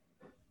test.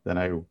 Then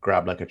I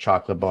grab like a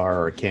chocolate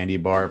bar or a candy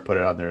bar, put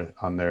it on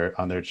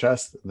their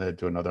chest, and then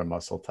do another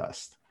muscle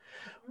test.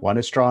 Mm-hmm. One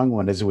is strong,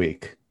 one is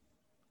weak.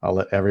 I'll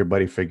let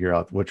everybody figure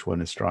out which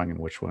one is strong and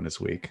which one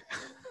is weak.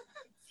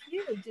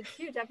 It's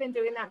huge. I've been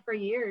doing that for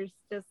years,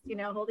 just,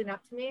 holding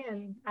up to me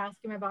and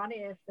asking my body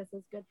if this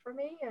is good for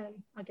me.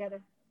 And I'll get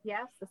a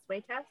yes, a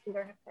sway test,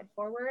 either head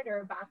forward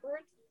or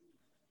backwards.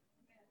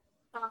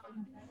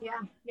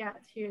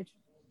 It's huge.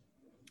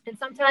 And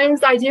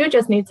sometimes I do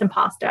just need some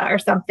pasta or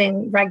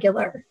something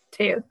regular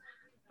too.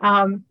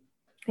 But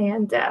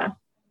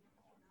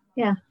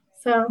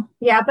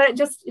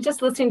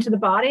just listening to the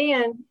body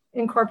and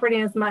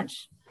incorporating as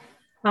much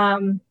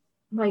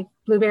like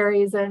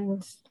blueberries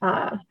and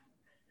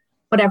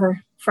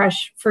whatever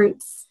fresh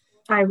fruits,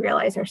 I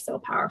realize are so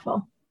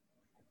powerful.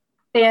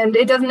 And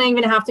it doesn't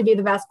even have to be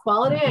the best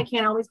quality. I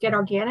can't always get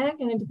organic,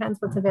 and it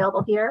depends what's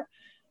available here.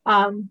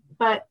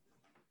 But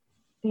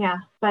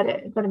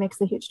it makes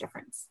a huge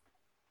difference.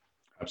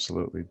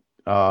 Absolutely.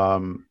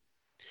 One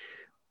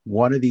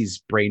of these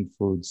brain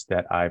foods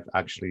that I've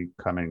actually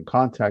come in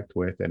contact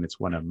with, and it's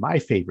one of my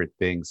favorite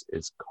things,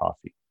 is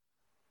coffee.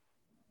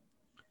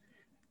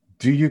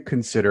 Do you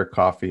consider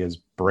coffee as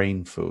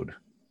brain food?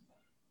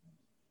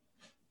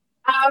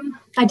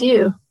 I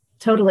do,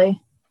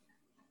 totally.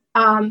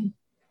 I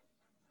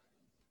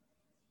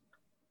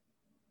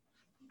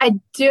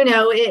do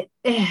know it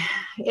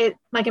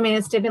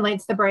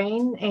stimulates the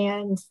brain,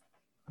 and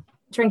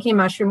drinking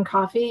mushroom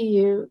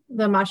coffee,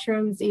 the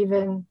mushrooms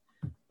even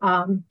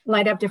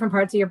light up different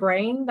parts of your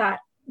brain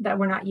that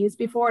were not used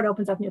before. It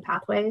opens up new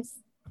pathways,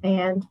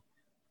 and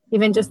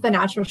even just the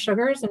natural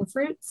sugars and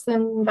fruits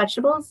and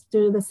vegetables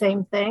do the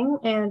same thing,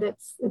 and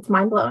it's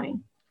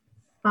mind-blowing.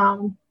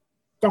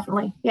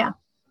 Definitely. Yeah.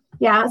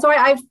 So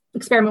I've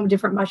experimented with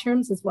different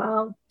mushrooms as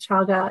well.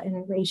 Chaga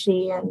and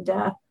reishi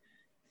and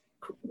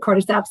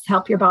cordyceps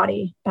help your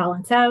body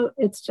balance out.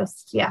 It's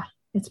just,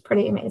 it's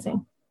pretty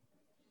amazing.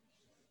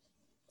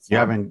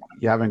 So,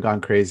 you haven't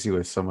gone crazy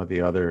with some of the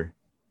other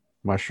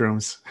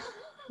mushrooms?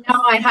 No,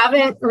 I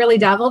haven't really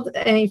dabbled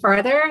any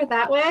farther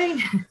that way.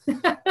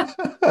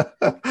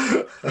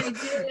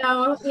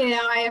 I do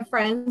know, I have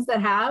friends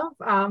that have.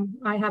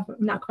 I have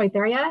not quite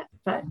there yet,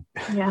 but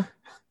yeah.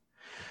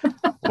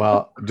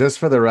 Well, just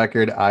for the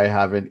record, I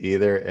haven't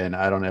either, and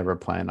I don't ever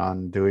plan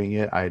on doing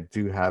it. I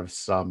do have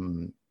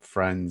some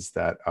friends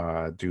that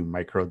do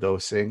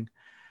microdosing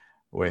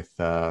with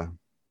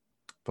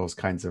those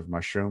kinds of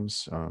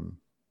mushrooms.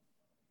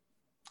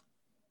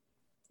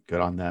 Good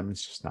on them.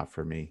 It's just not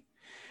for me.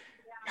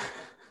 Yeah.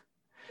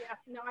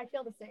 No, I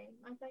feel the same.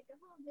 I'm like,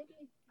 maybe,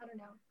 I don't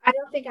know. I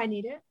don't think I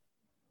need it.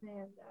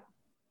 And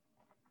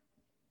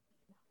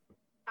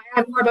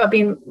I'm more about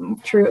being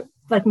true,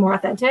 like more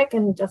authentic,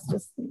 and just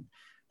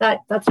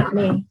that's not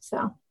me.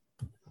 So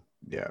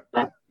yeah,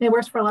 but it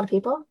works for a lot of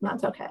people, and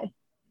that's okay.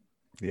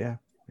 Yeah.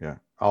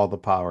 All the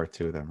power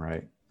to them,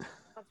 right? That's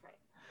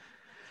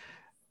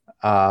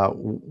right.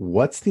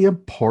 What's the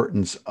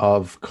importance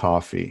of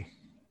coffee?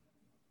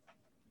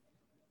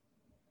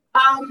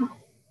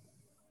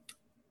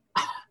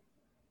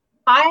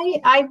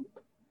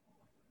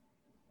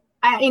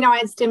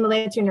 It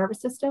stimulates your nervous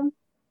system,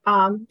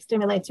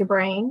 stimulates your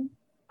brain,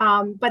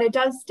 but it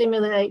does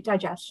stimulate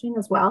digestion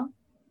as well.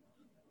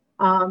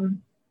 I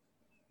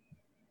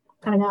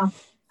don't know.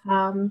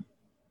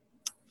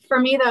 For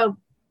me, though,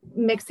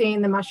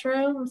 mixing the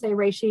mushrooms, say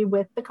reishi,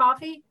 with the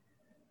coffee.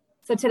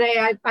 So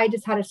today I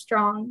just had a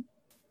strong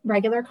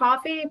regular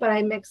coffee, but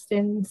I mixed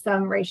in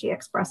some reishi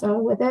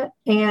espresso with it,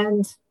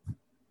 and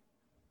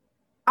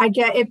I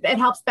get it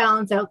helps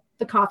balance out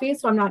the coffee,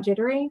 so I'm not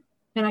jittery,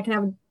 and I can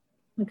have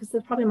this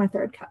is probably my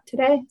third cup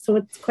today, so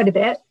it's quite a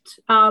bit.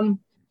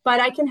 But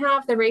I can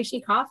have the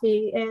reishi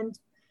coffee and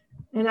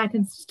I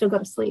can still go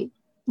to sleep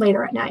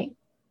later at night.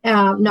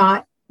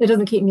 It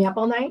doesn't keep me up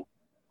all night.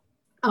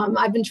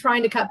 I've been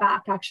trying to cut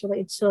back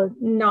actually to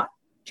not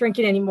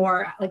drinking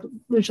anymore, like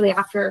usually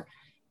after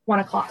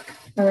 1:00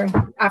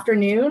 or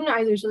afternoon. I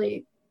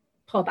usually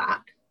pull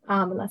back,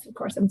 unless of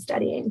course I'm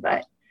studying,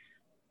 but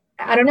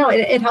I don't know.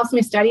 It helps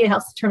me study. It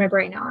helps turn my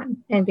brain on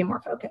and be more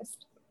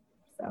focused.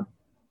 So.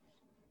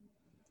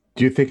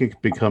 Do you think it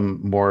could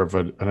become more of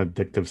an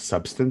addictive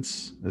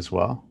substance as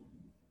well?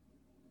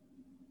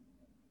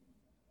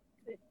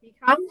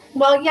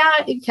 Well,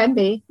 yeah, it can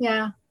be.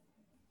 Yeah.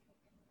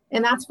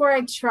 And that's where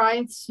I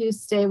try to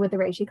stay with the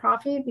reishi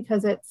coffee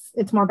because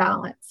it's more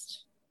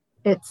balanced.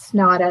 It's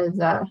not as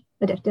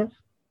addictive.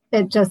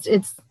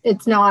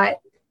 It's not,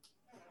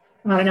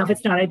 I don't know if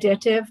it's not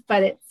addictive,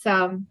 but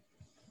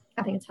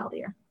I think it's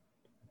healthier.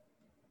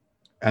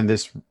 And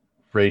this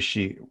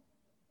reishi,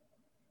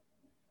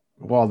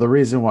 well, the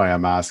reason why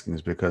I'm asking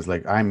is because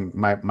like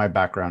my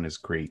background is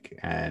Greek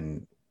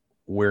and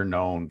we're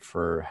known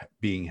for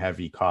being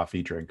heavy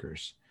coffee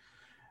drinkers.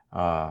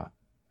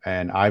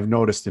 And I've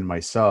noticed in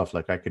myself,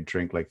 like I could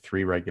drink like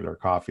 3 regular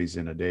coffees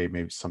in a day,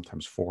 maybe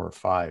sometimes 4 or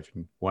 5.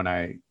 And when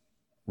I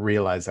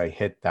realize I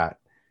hit that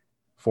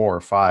 4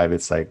 or 5,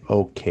 it's like,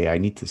 okay, I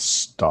need to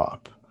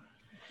stop.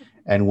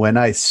 And when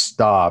I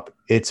stop,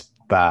 it's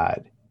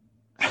bad.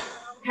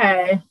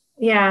 Okay.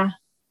 Yeah.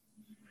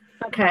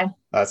 Okay.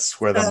 That's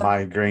where the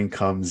migraine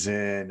comes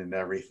in and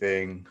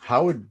everything.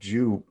 How would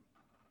you?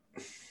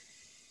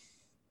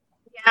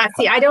 Yeah.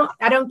 See, I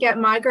don't get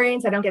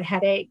migraines. I don't get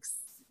headaches.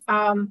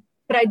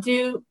 But I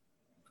do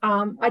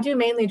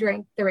mainly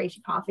drink the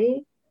reishi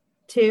coffee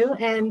too.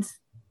 And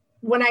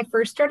when I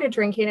first started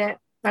drinking it,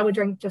 I would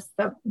drink just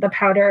the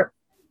powder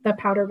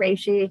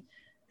reishi.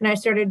 And I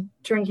started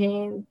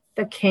drinking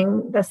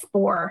the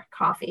spore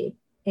coffee.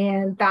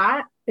 And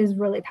that is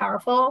really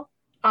powerful.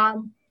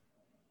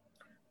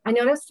 I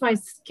noticed my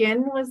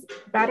skin was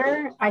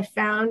better. I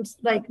found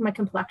like my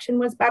complexion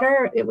was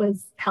better. It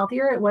was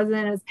healthier. It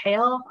wasn't as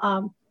pale.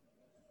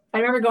 I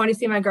remember going to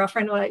see my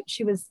girlfriend while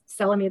she was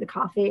selling me the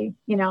coffee,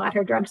 at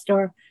her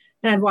drugstore.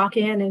 And I'd walk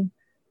in and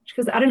she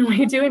goes, I don't know what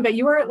you're doing, but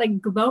you were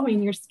like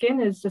glowing. Your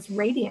skin is just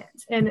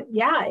radiant. And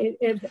yeah,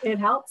 it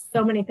helps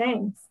so many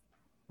things.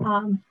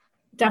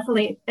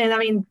 Definitely. And I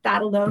mean,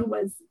 that alone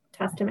was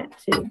testament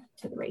to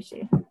the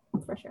reishi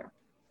for sure.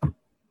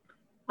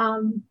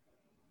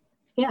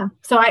 Yeah.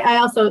 So I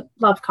also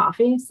love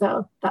coffee.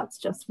 So that's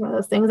just one of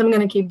those things I'm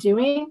going to keep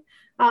doing.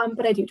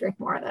 But I do drink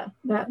more of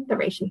the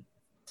reishi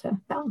to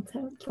balance it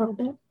a little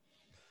bit.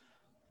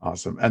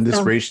 Awesome. And this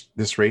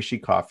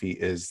reishi coffee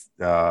is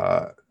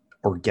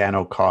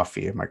organo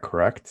coffee. Am I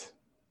correct?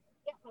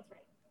 Yeah, that's right.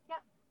 Yeah.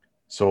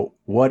 So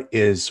what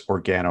is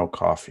organo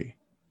coffee?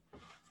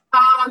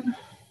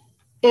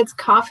 It's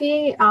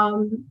coffee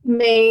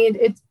made.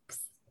 It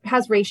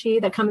has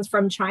reishi that comes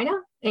from China,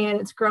 and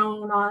it's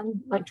grown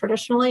on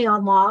traditionally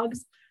on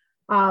logs,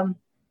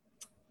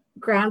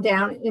 ground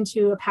down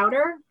into a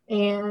powder,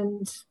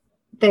 and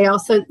they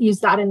also use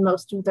that in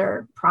most of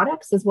their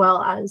products as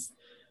well as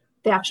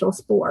the actual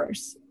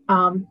spores,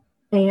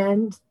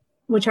 and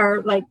which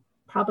are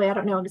probably, I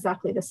don't know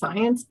exactly the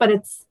science, but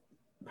it's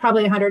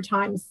probably 100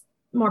 times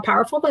more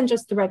powerful than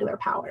just the regular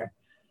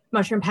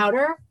mushroom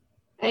powder.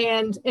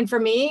 And for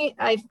me,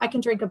 I can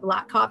drink a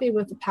black coffee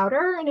with the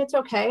powder and it's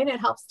okay. And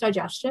it helps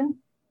digestion,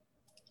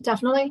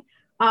 definitely.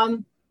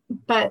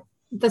 But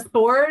the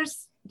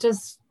spores,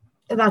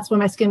 that's when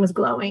my skin was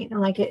glowing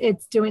and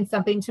it's doing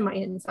something to my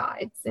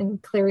insides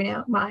and clearing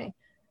out my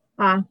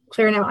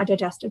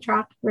digestive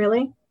tract,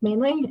 really,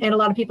 mainly. And a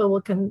lot of people will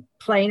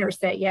complain or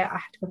say, yeah, I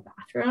have to go to the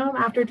bathroom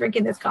after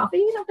drinking this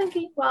coffee. I'm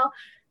thinking, well,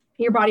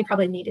 your body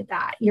probably needed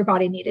that. Your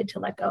body needed to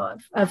let go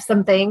of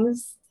some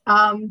things.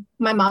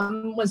 My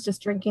mom was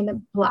just drinking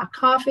the black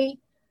coffee,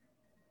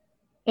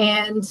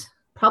 and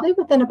probably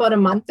within about a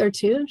month or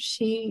 2,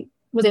 she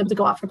was able to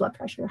go off her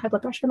high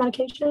blood pressure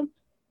medication.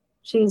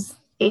 She's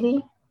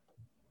 80,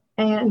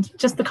 and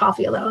just the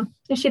coffee alone.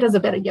 And she does a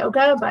bit of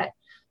yoga, but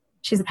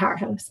she's a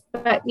powerhouse.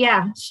 But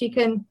yeah, she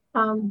can.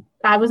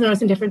 I was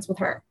noticing difference with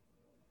her,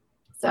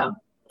 so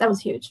that was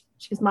huge.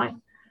 She's my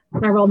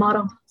role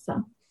model.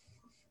 So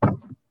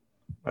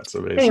that's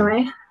amazing.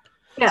 Anyway,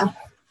 yeah.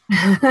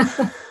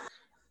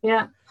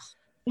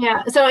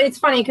 Yeah. So it's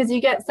funny because you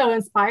get so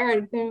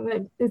inspired.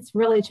 It's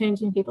really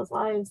changing people's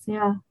lives.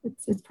 Yeah.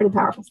 It's pretty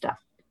powerful stuff.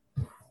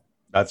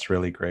 That's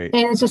really great.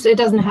 And it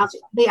doesn't have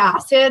the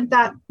acid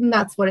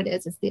that's what it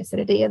is. It's the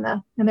acidity in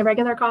the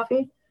regular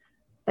coffee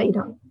that you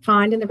don't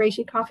find in the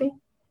reishi coffee.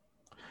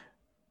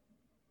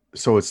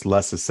 So it's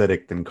less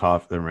acidic than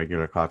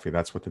regular coffee.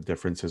 That's what the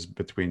difference is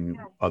between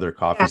other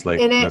coffees like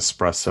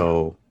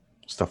Nespresso,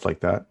 stuff like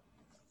that.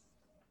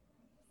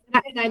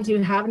 And I do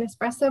have an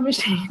espresso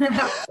machine.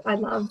 I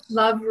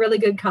love really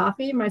good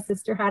coffee. My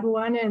sister had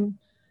one, and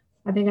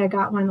I think I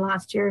got one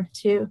last year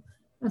too.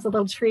 As a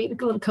little treat, a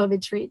little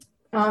COVID treat.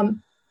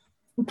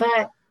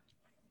 But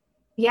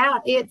yeah,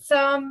 it's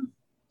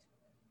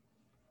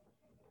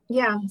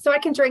Yeah. So I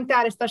can drink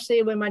that,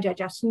 especially when my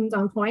digestion's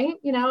on point.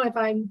 If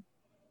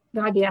the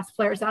IBS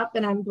flares up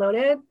and I'm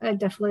bloated, I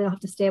definitely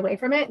have to stay away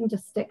from it and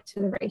just stick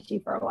to the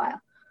reishi for a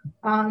while.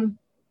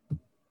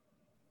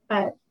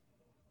 But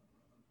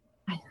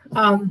I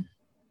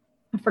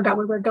forgot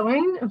where we're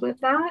going with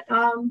that.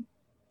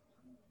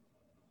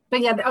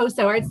 But yeah,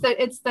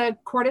 it's the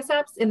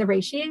cordyceps in the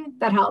reishi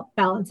that help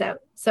balance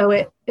out. So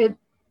it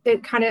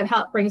kind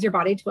of brings your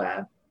body to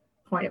a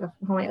point of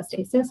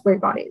homeostasis where your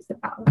body is at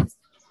balance.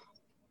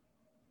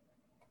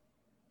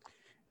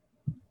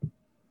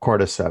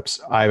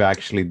 Cordyceps. I've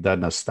actually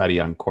done a study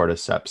on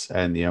cordyceps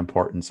and the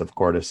importance of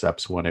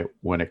cordyceps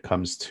when it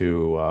comes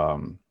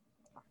to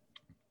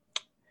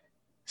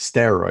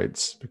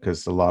steroids,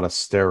 because a lot of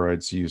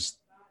steroids use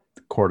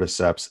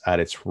cordyceps at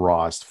its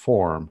rawest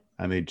form,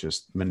 and they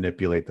just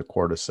manipulate the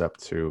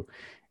cordyceps to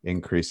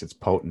increase its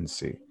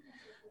potency.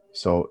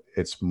 So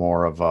it's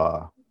more of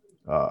a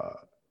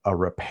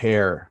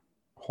repair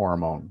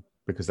hormone,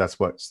 because that's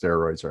what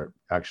steroids are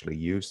actually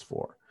used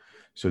for.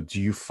 So do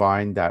you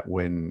find that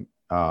when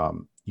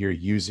you're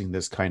using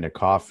this kind of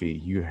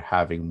coffee, you're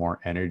having more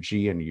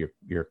energy and you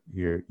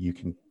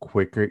can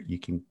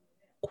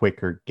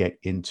quicker get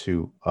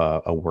into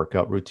a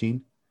workout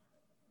routine?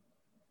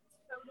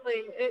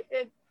 Totally.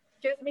 It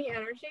gives me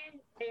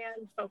energy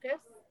and focus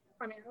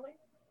primarily.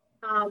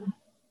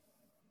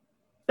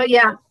 But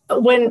yeah,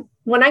 when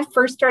I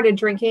first started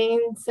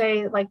drinking,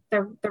 say like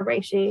the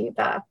reishi,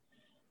 the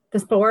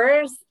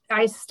spores,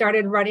 I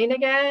started running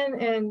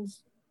again, and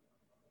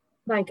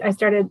like I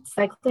started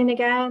cycling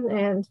again,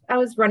 and I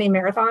was running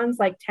marathons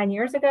like 10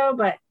 years ago,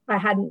 but I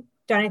hadn't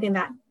done anything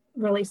that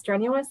really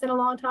strenuous in a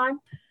long time.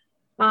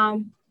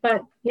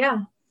 But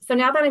yeah, so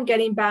now that I'm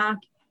getting back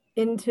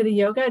into the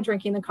yoga,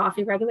 drinking the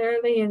coffee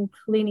regularly and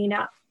cleaning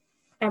up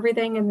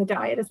everything in the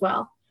diet as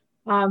well.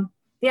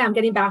 Yeah, I'm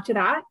getting back to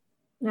that.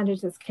 And I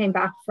just came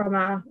back from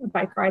a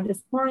bike ride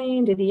this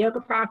morning, did a yoga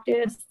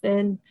practice,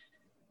 and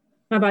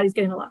my body's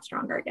getting a lot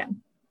stronger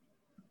again.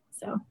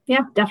 So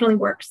yeah, definitely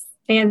works.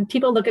 And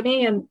people look at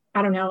me and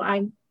I don't know,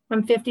 I'm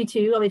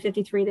 52, I'll be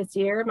 53 this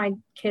year. My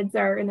kids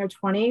are in their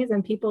 20s,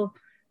 and people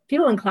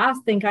in class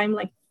think I'm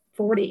like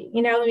 40.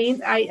 You know what I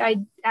mean?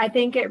 I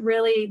think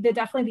definitely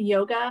the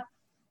yoga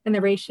and the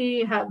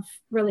reishi have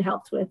really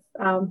helped with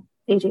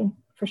aging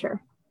for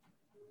sure.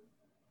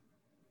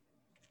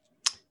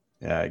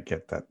 Yeah, I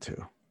get that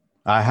too.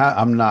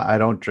 I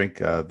don't drink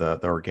the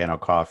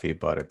organic coffee,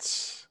 but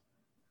it's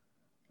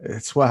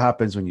what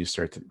happens when you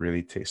start to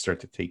really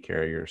start to take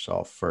care of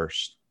yourself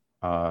first.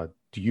 Do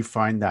you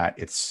find that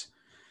it's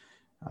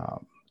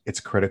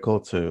critical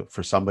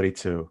for somebody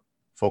to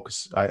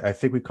focus? I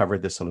think we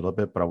covered this a little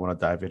bit, but I want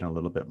to dive in a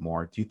little bit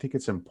more. Do you think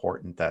it's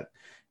important that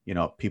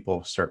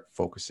people start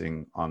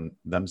focusing on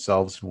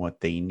themselves and what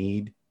they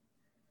need?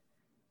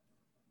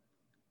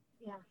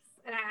 Yes.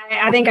 And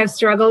I think I've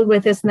struggled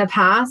with this in the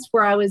past,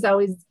 where I was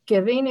always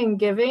giving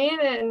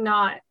and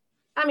not,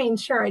 I mean,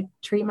 sure, I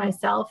treat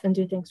myself and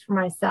do things for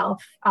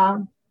myself.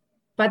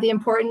 But the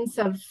importance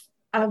of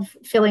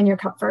filling your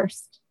cup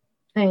first,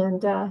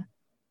 and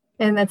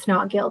that's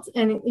not guilt,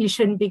 and you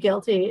shouldn't be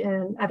guilty.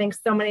 And I think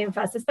so many of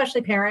us,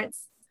 especially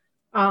parents,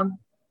 are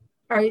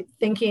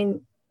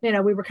thinking,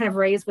 we were kind of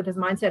raised with this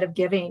mindset of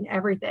giving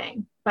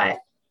everything, but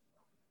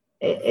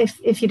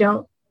if you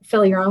don't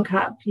fill your own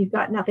cup, you've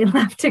got nothing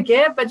left to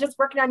give. But just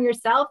working on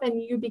yourself,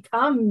 and you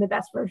become the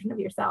best version of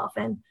yourself.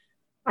 And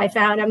I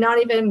found I'm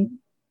not even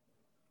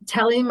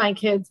telling my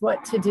kids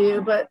what to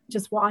do, but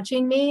just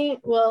watching me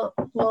will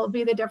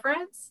be the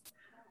difference.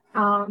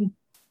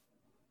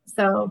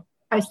 So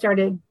I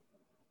started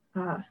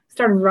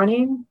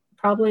running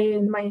probably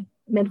in my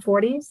mid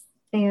 40s,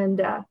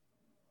 and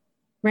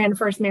ran the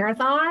first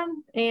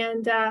marathon,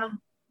 and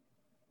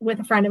with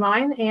a friend of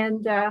mine,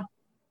 and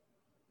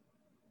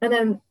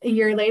then a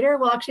year later,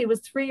 well, actually it was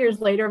 3 years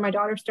later, my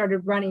daughter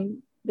started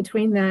running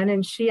between then,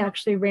 and she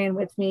actually ran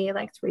with me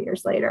like 3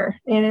 years later.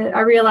 And I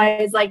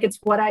realized, like, it's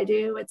what I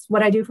do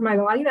for my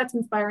body that's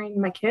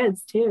inspiring my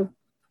kids too.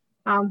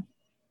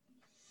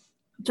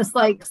 Just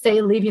like,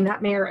 say, leaving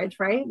that marriage,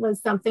 right,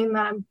 was something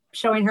that I'm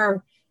showing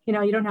her,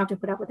 you don't have to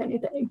put up with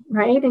anything,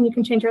 right? And you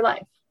can change your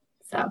life.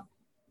 So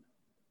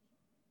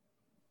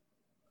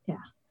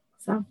yeah,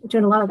 so I'm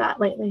doing a lot of that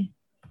lately.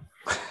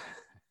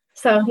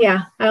 So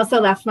yeah, I also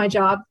left my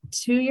job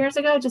 2 years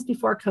ago, just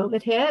before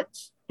COVID hit.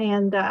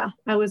 And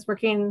I was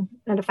working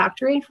at a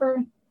factory for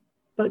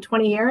about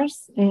 20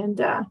 years, and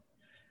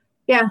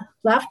yeah,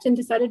 left and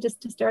decided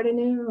just to start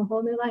a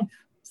whole new life.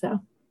 So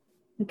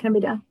it can be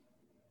done.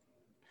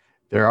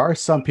 There are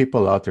some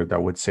people out there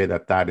that would say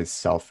that is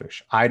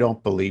selfish. I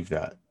don't believe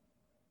that.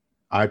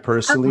 I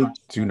personally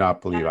do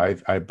not believe.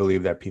 I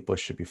believe that people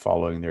should be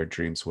following their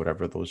dreams,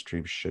 whatever those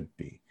dreams should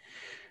be.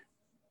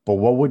 But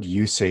what would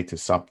you say to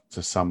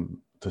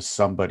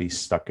somebody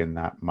stuck in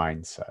that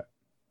mindset?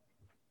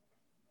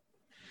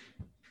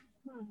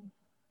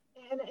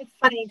 And it's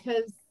funny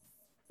because,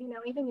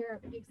 even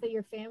you say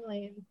your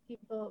family, and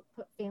people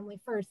put family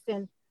first.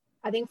 And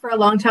I think for a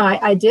long time,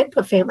 I did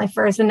put family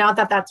first, and not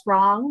that that's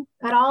wrong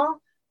at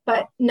all,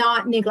 but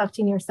not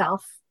neglecting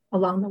yourself.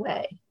 along the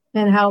way,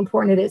 and how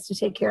important it is to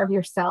take care of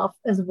yourself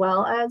as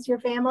well as your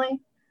family.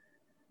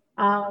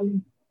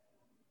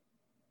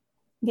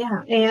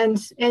 Yeah, and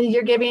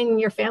you're giving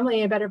your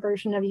family a better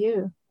version of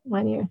you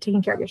when you're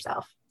taking care of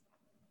yourself.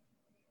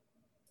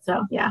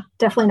 So yeah,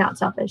 definitely not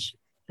selfish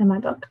in my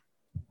book.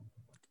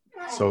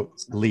 So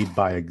lead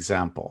by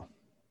example.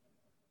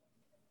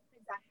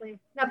 Exactly.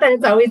 Not that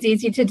it's always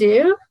easy to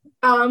do,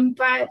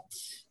 but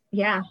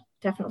yeah,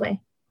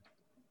 definitely.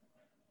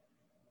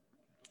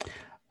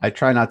 I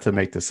try not to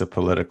make this a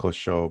political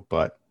show,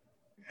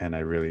 and I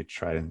really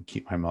try and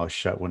keep my mouth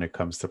shut when it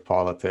comes to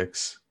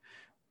politics.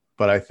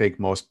 But I think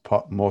most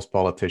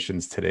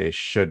politicians today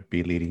should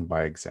be leading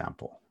by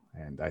example,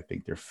 and I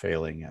think they're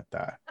failing at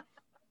that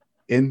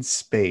in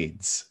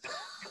spades.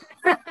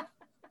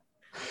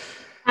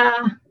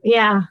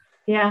 Yeah,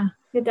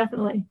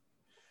 definitely.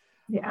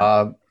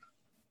 Yeah.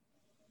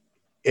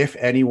 If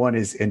anyone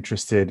is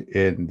interested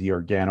in the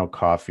Organo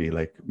coffee,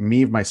 like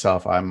me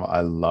myself, I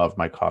love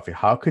my coffee.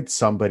 How could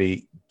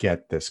somebody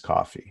get this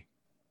coffee?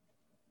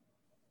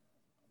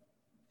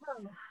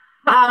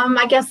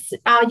 I guess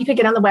you could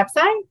get on the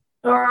website,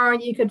 or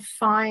you could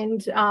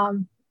find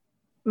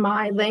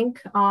my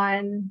link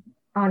on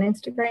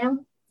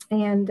Instagram,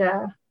 and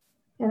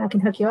I can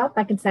hook you up.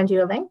 I can send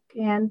you a link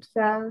and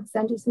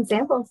send you some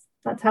samples.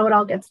 That's how it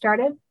all gets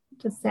started.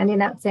 Just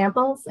sending out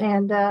samples.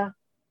 And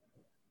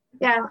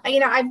yeah,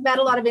 I've met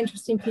a lot of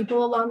interesting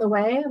people along the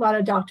way, a lot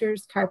of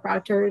doctors,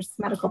 chiropractors,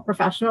 medical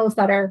professionals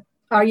that are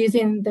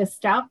using this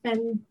stuff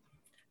and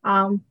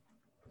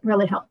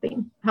really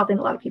helping a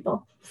lot of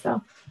people.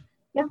 So,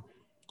 yeah.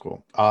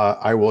 Cool.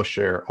 I will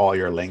share all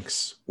your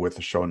links with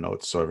the show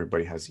notes so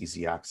everybody has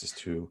easy access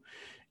to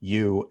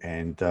you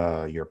and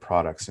your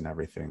products and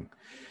everything.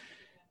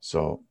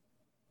 So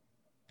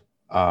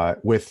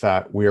with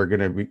that,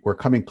 we're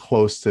coming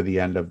close to the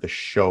end of the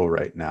show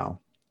right now.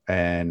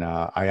 And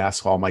I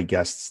ask all my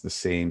guests the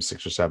same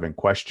 6 or 7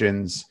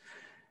 questions.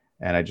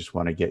 And I just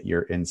want to get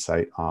your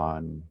insight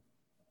on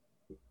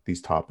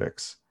these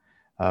topics.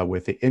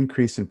 With the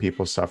increase in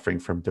people suffering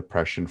from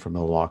depression from the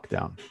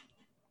lockdown,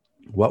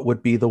 what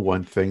would be the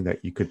one thing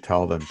that you could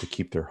tell them to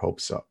keep their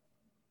hopes up?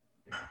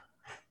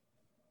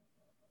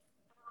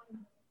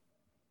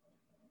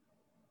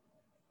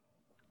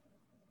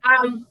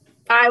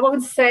 I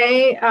would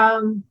say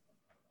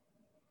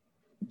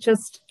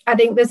I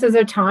think this is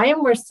a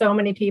time where so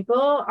many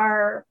people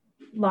are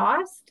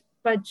lost,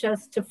 but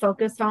just to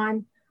focus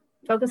on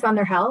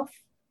their health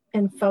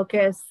and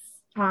focus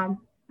on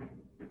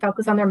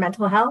their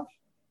mental health,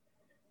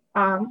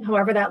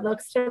 however that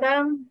looks to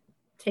them,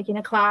 taking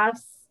a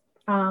class,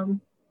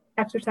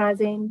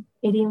 exercising,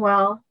 eating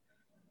well,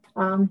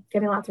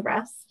 getting lots of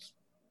rest,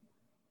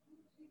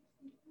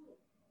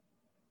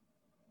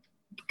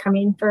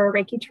 coming for a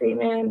Reiki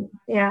treatment,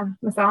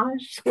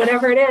 massage,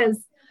 whatever it is.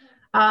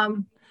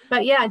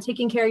 But yeah,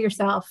 taking care of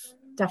yourself,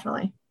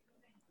 definitely.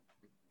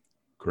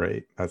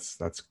 Great. That's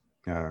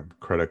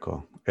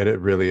critical. It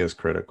really is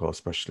critical,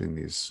 especially in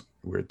these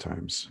weird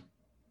times.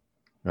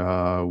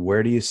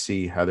 Where do you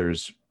see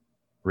Heather's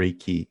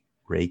Reiki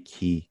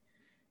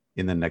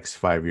in the next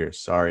 5 years?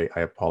 Sorry,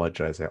 I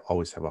apologize. I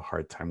always have a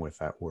hard time with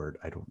that word.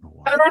 I don't know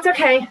why. Oh, that's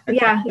okay.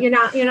 Yeah, you're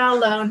not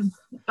alone.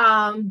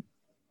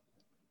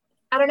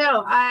 I don't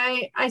know.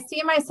 I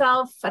see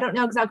myself, I don't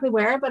know exactly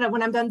where, but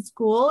when I'm done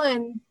school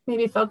and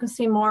maybe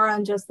focusing more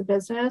on just the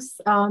business,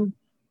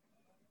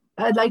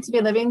 I'd like to be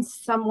living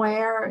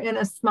somewhere in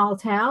a small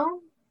town,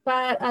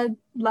 but I'd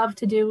love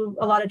to do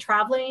a lot of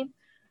traveling,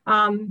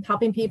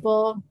 helping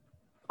people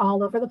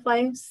all over the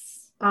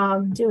place,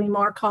 doing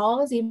more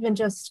calls, even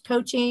just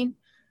coaching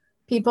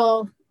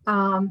people,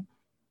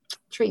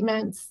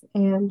 treatments,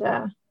 and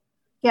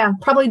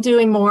probably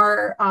doing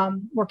more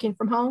working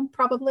from home,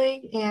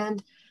 probably.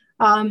 And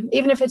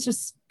even if it's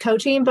just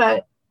coaching,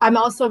 but I'm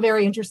also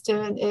very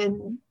interested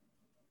in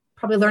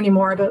probably learning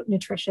more about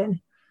nutrition,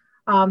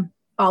 all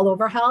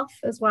over health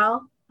as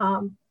well.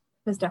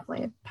 Is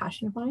definitely a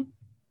passion of mine.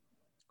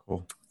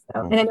 Cool.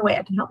 So in any way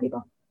I can help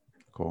people.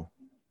 Cool.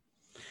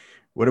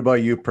 What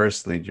about you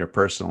personally, in your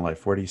personal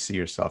life? Where do you see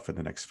yourself in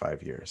the next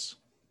 5 years?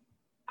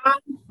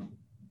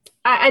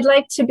 I'd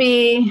like to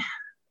be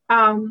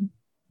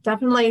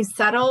definitely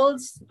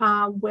settled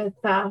with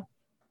a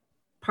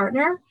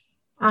partner.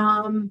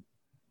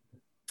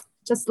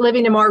 Just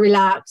living a more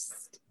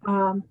relaxed,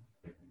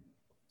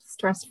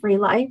 stress-free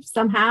life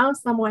somehow,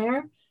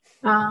 somewhere,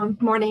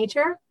 more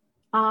nature,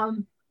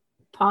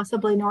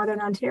 possibly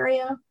Northern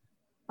Ontario.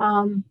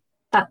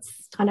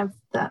 That's kind of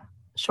the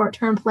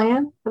short-term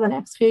plan for the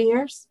next few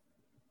years.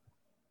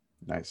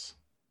 Nice.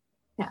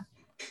 Yeah.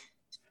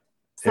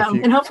 So,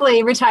 and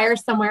hopefully retire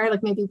somewhere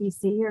like maybe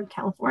BC or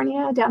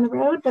California down the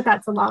road, but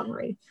that's a long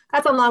way.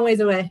 That's a long ways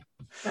away,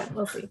 but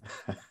we'll see.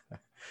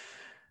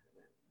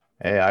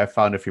 Hey, I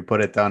found if you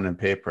put it down in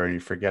paper and you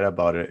forget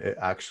about it, it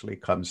actually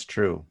comes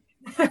true.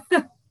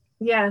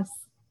 Yes.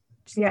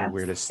 It's the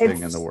weirdest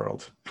thing in the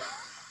world.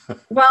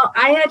 Well,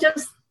 I had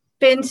just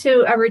been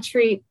to a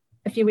retreat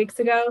a few weeks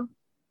ago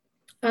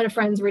at a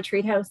friend's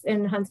retreat house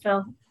in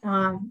Huntsville,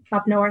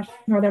 up north,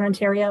 Northern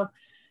Ontario.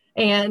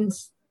 And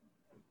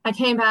I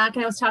came back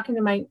and I was talking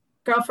to my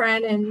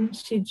girlfriend, and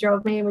she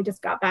drove me, and we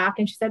just got back,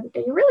 and she said,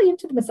 "Are you really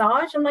into the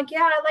massage?" I'm like,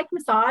 "Yeah, I like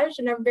massage,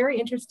 and I'm very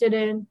interested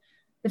in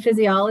the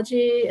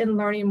physiology and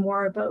learning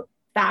more about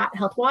that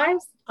health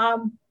wise.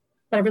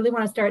 But I really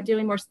want to start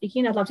doing more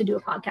speaking. I'd love to do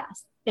a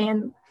podcast."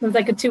 And it was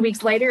like a 2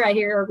 weeks later,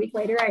 a week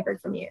later, I heard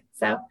from you.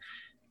 So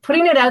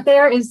putting it out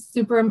there is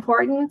super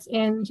important,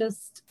 and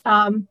just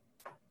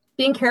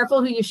being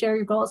careful who you share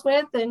your goals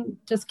with, and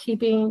just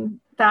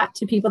keeping that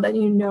to people that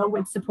you know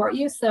would support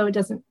you, so it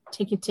doesn't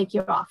take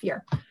you off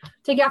your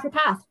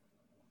path.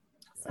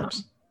 So.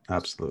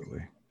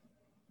 Absolutely.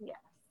 Yeah.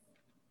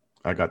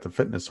 I got the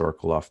Fitness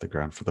Oracle off the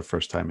ground for the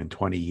first time in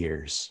 20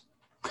 years.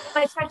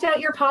 I checked out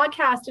your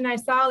podcast, and I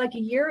saw like a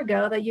year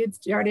ago that you'd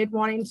started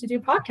wanting to do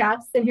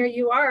podcasts, and here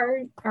you are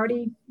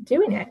already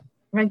doing it.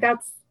 Like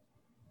that's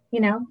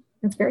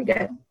very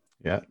good.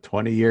 Yeah.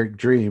 20-year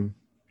dream.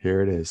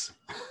 Here it is.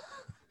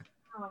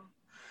 Oh,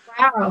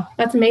 wow.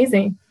 That's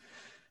amazing.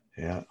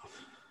 Yeah.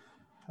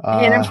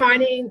 And I'm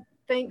finding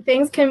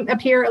things can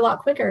appear a lot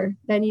quicker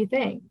than you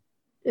think.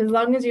 As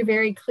long as you're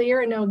very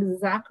clear and know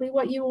exactly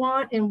what you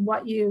want and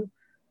what you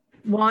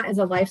want as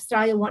a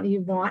lifestyle, what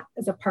you want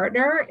as a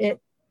partner, it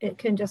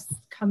can just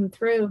come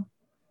through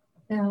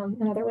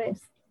in other ways.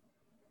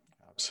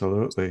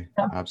 Absolutely.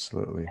 So,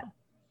 absolutely.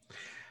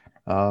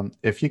 Yeah.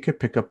 If you could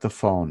pick up the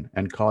phone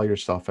and call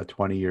yourself at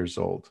 20 years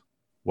old,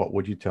 what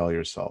would you tell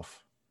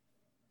yourself?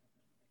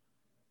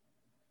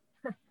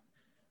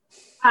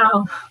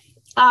 Oh,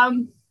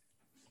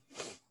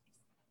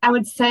 I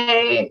would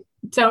say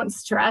don't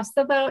stress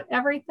about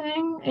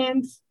everything,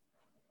 and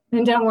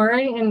don't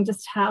worry, and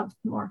just have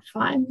more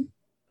fun.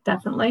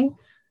 Definitely.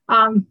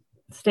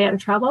 Stay out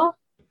of trouble.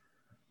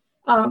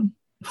 But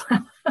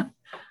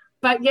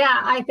yeah,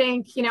 I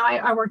think,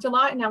 I worked a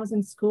lot and I was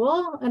in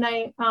school,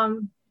 and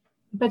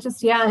but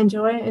just,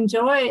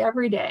 enjoy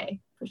every day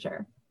for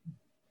sure.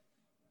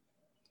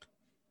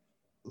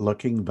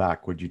 Looking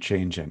back, would you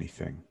change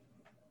anything?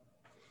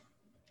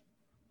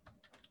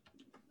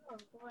 Oh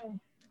boy.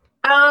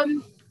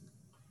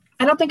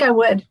 I don't think I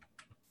would.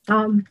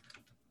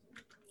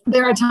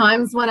 There are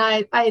times when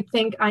I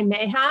think I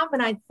may have,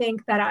 and I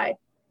think that I,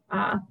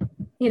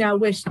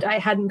 wished I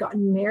hadn't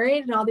gotten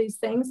married and all these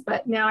things.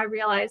 But now I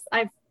realize I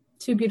have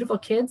 2 beautiful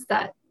kids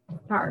that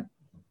are,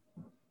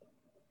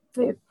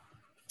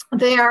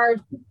 they are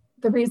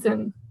the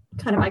reason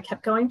kind of I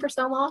kept going for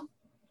so long.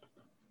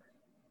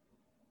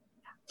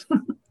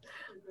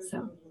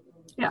 So,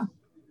 yeah.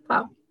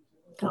 Wow.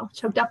 Got all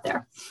choked up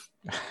there.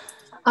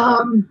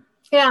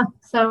 Yeah.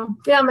 So,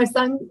 yeah,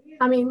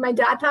 my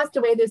dad passed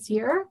away this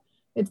year.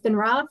 It's been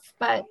rough,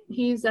 but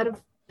he's out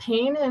of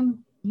pain and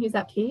he's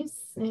at peace.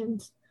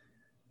 And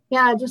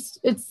yeah,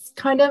 it's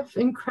kind of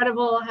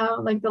incredible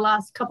how like the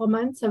last couple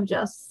months have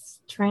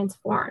just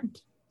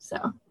transformed.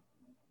 So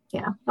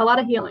yeah, a lot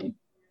of healing.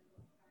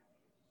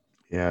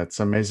 Yeah, it's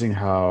amazing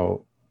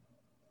how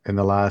in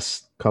the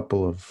last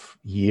couple of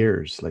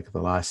years, like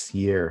the last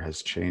year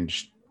has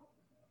changed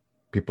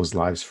people's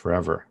lives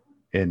forever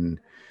in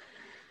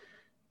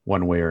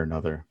one way or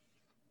another.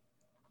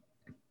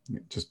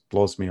 It just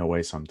blows me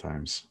away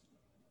sometimes.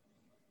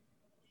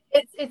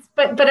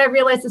 But I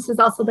realize this is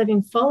also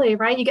living fully,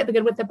 right? You get the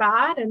good with the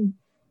bad. And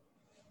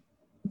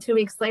 2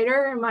 weeks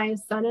later, my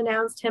son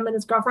announced him and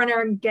his girlfriend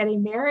are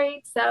getting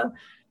married. So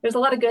there's a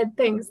lot of good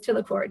things to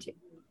look forward to.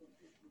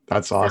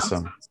 That's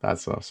awesome.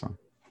 That's awesome.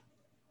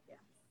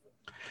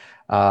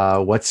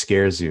 What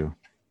scares you?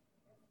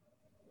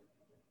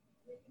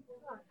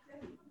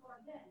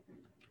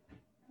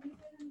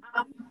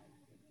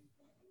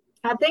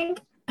 I think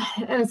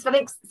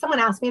someone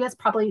asked me this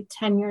probably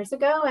 10 years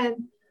ago,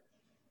 and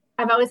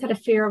I've always had a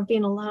fear of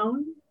being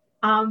alone.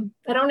 I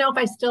don't know if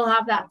I still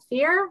have that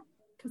fear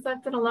because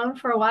I've been alone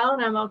for a while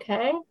and I'm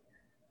okay.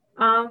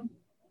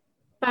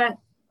 But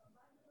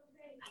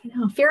I don't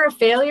know, fear of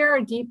failure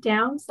deep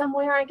down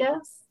somewhere, I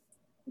guess.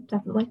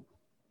 Definitely.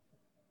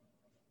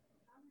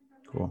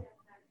 Cool.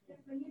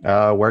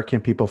 Where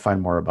can people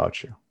find more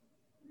about you?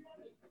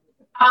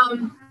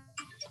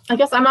 I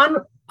guess I'm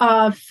on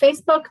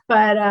Facebook,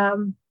 but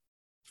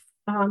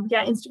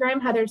yeah,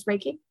 Instagram, Heather's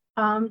Reiki.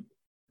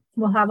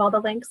 We'll have all the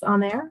links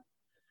on there.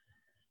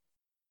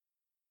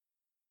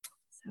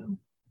 So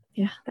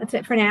yeah, that's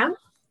it for now.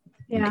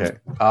 Yeah. Okay.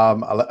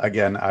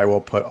 Again, I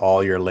will put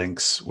all your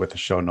links with the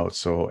show notes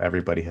so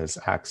everybody has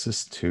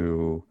access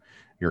to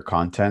your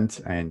content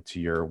and to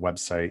your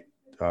website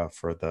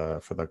for the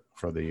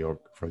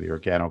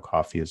Organo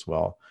Coffee as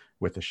well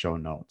with the show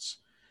notes.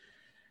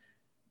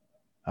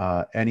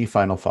 Any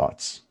final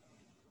thoughts?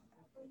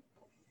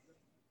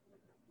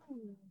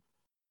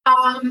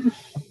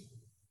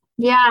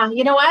 Yeah,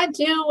 you know what?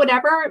 Do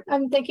whatever.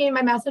 I'm thinking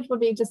my message would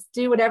be just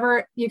do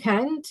whatever you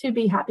can to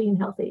be happy and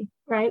healthy,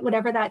 right?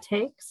 Whatever that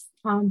takes.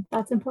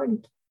 That's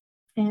important.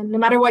 And no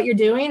matter what you're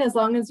doing, as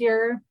long as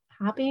you're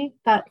happy,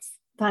 that's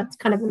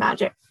kind of the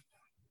magic.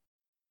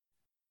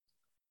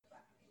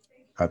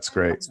 That's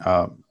great.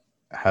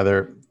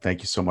 Heather,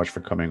 thank you so much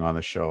for coming on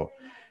the show.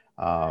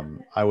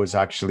 I was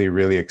actually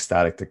really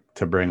ecstatic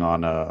to bring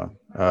on a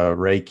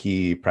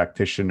Reiki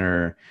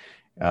practitioner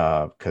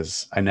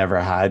because I never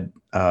had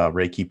a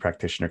Reiki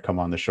practitioner come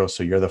on the show.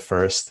 So you're the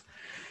first.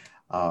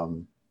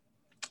 Um,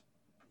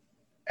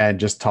 and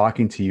just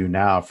talking to you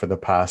now for the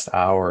past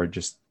hour,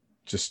 just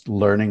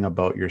learning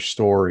about your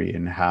story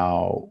and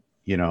how,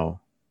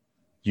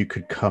 you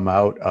could come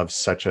out of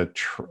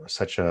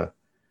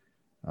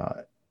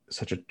uh,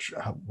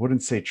 I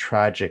wouldn't say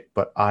tragic,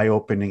 but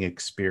eye-opening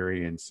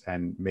experience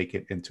and make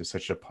it into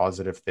such a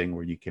positive thing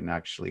where you can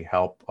actually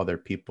help other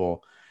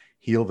people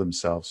heal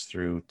themselves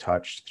through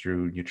touch,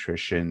 through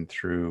nutrition,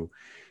 through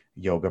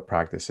yoga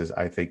practices.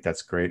 I think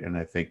that's great. And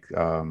I think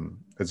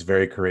it's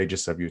very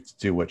courageous of you to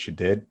do what you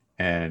did.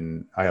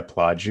 And I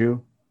applaud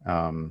you.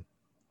 Um,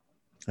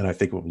 and I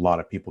think a lot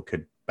of people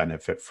could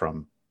benefit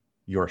from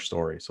your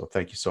story. So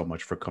thank you so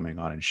much for coming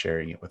on and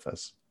sharing it with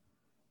us.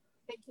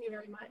 Thank you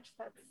very much.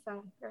 That's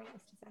very nice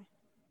to say.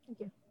 Thank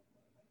you.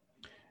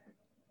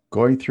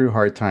 Going through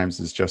hard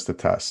times is just a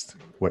test.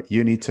 What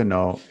you need to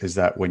know is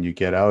that when you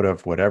get out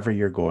of whatever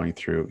you're going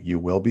through, you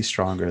will be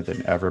stronger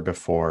than ever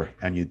before,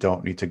 and you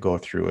don't need to go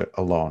through it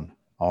alone.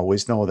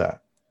 Always know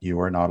that you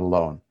are not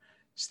alone.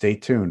 Stay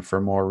tuned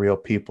for more real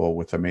people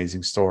with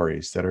amazing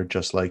stories that are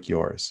just like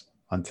yours.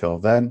 Until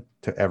then,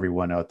 to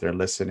everyone out there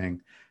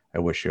listening, I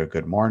wish you a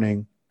good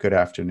morning, good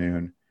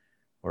afternoon,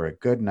 or a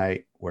good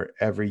night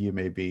wherever you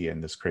may be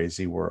in this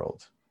crazy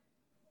world.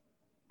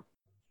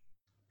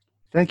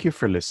 Thank you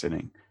for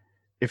listening.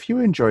 If you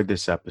enjoyed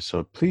this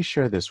episode, please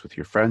share this with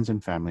your friends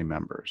and family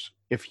members.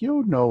 If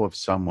you know of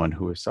someone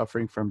who is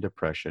suffering from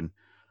depression,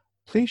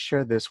 please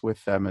share this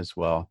with them as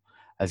well,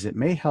 as it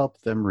may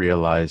help them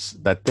realize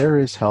that there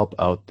is help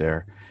out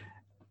there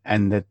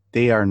and that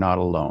they are not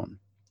alone.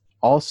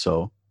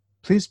 Also,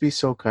 please be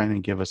so kind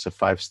and give us a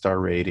 5-star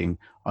rating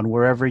on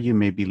wherever you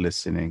may be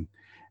listening,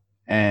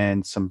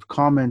 and some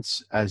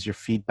comments, as your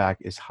feedback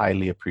is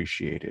highly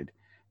appreciated.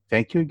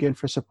 Thank you again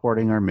for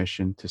supporting our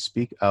mission to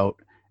speak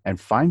out and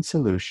find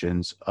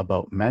solutions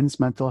about men's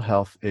mental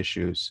health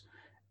issues.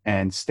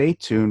 And stay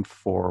tuned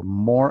for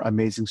more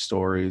amazing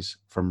stories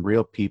from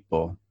real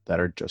people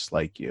that are just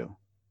like you.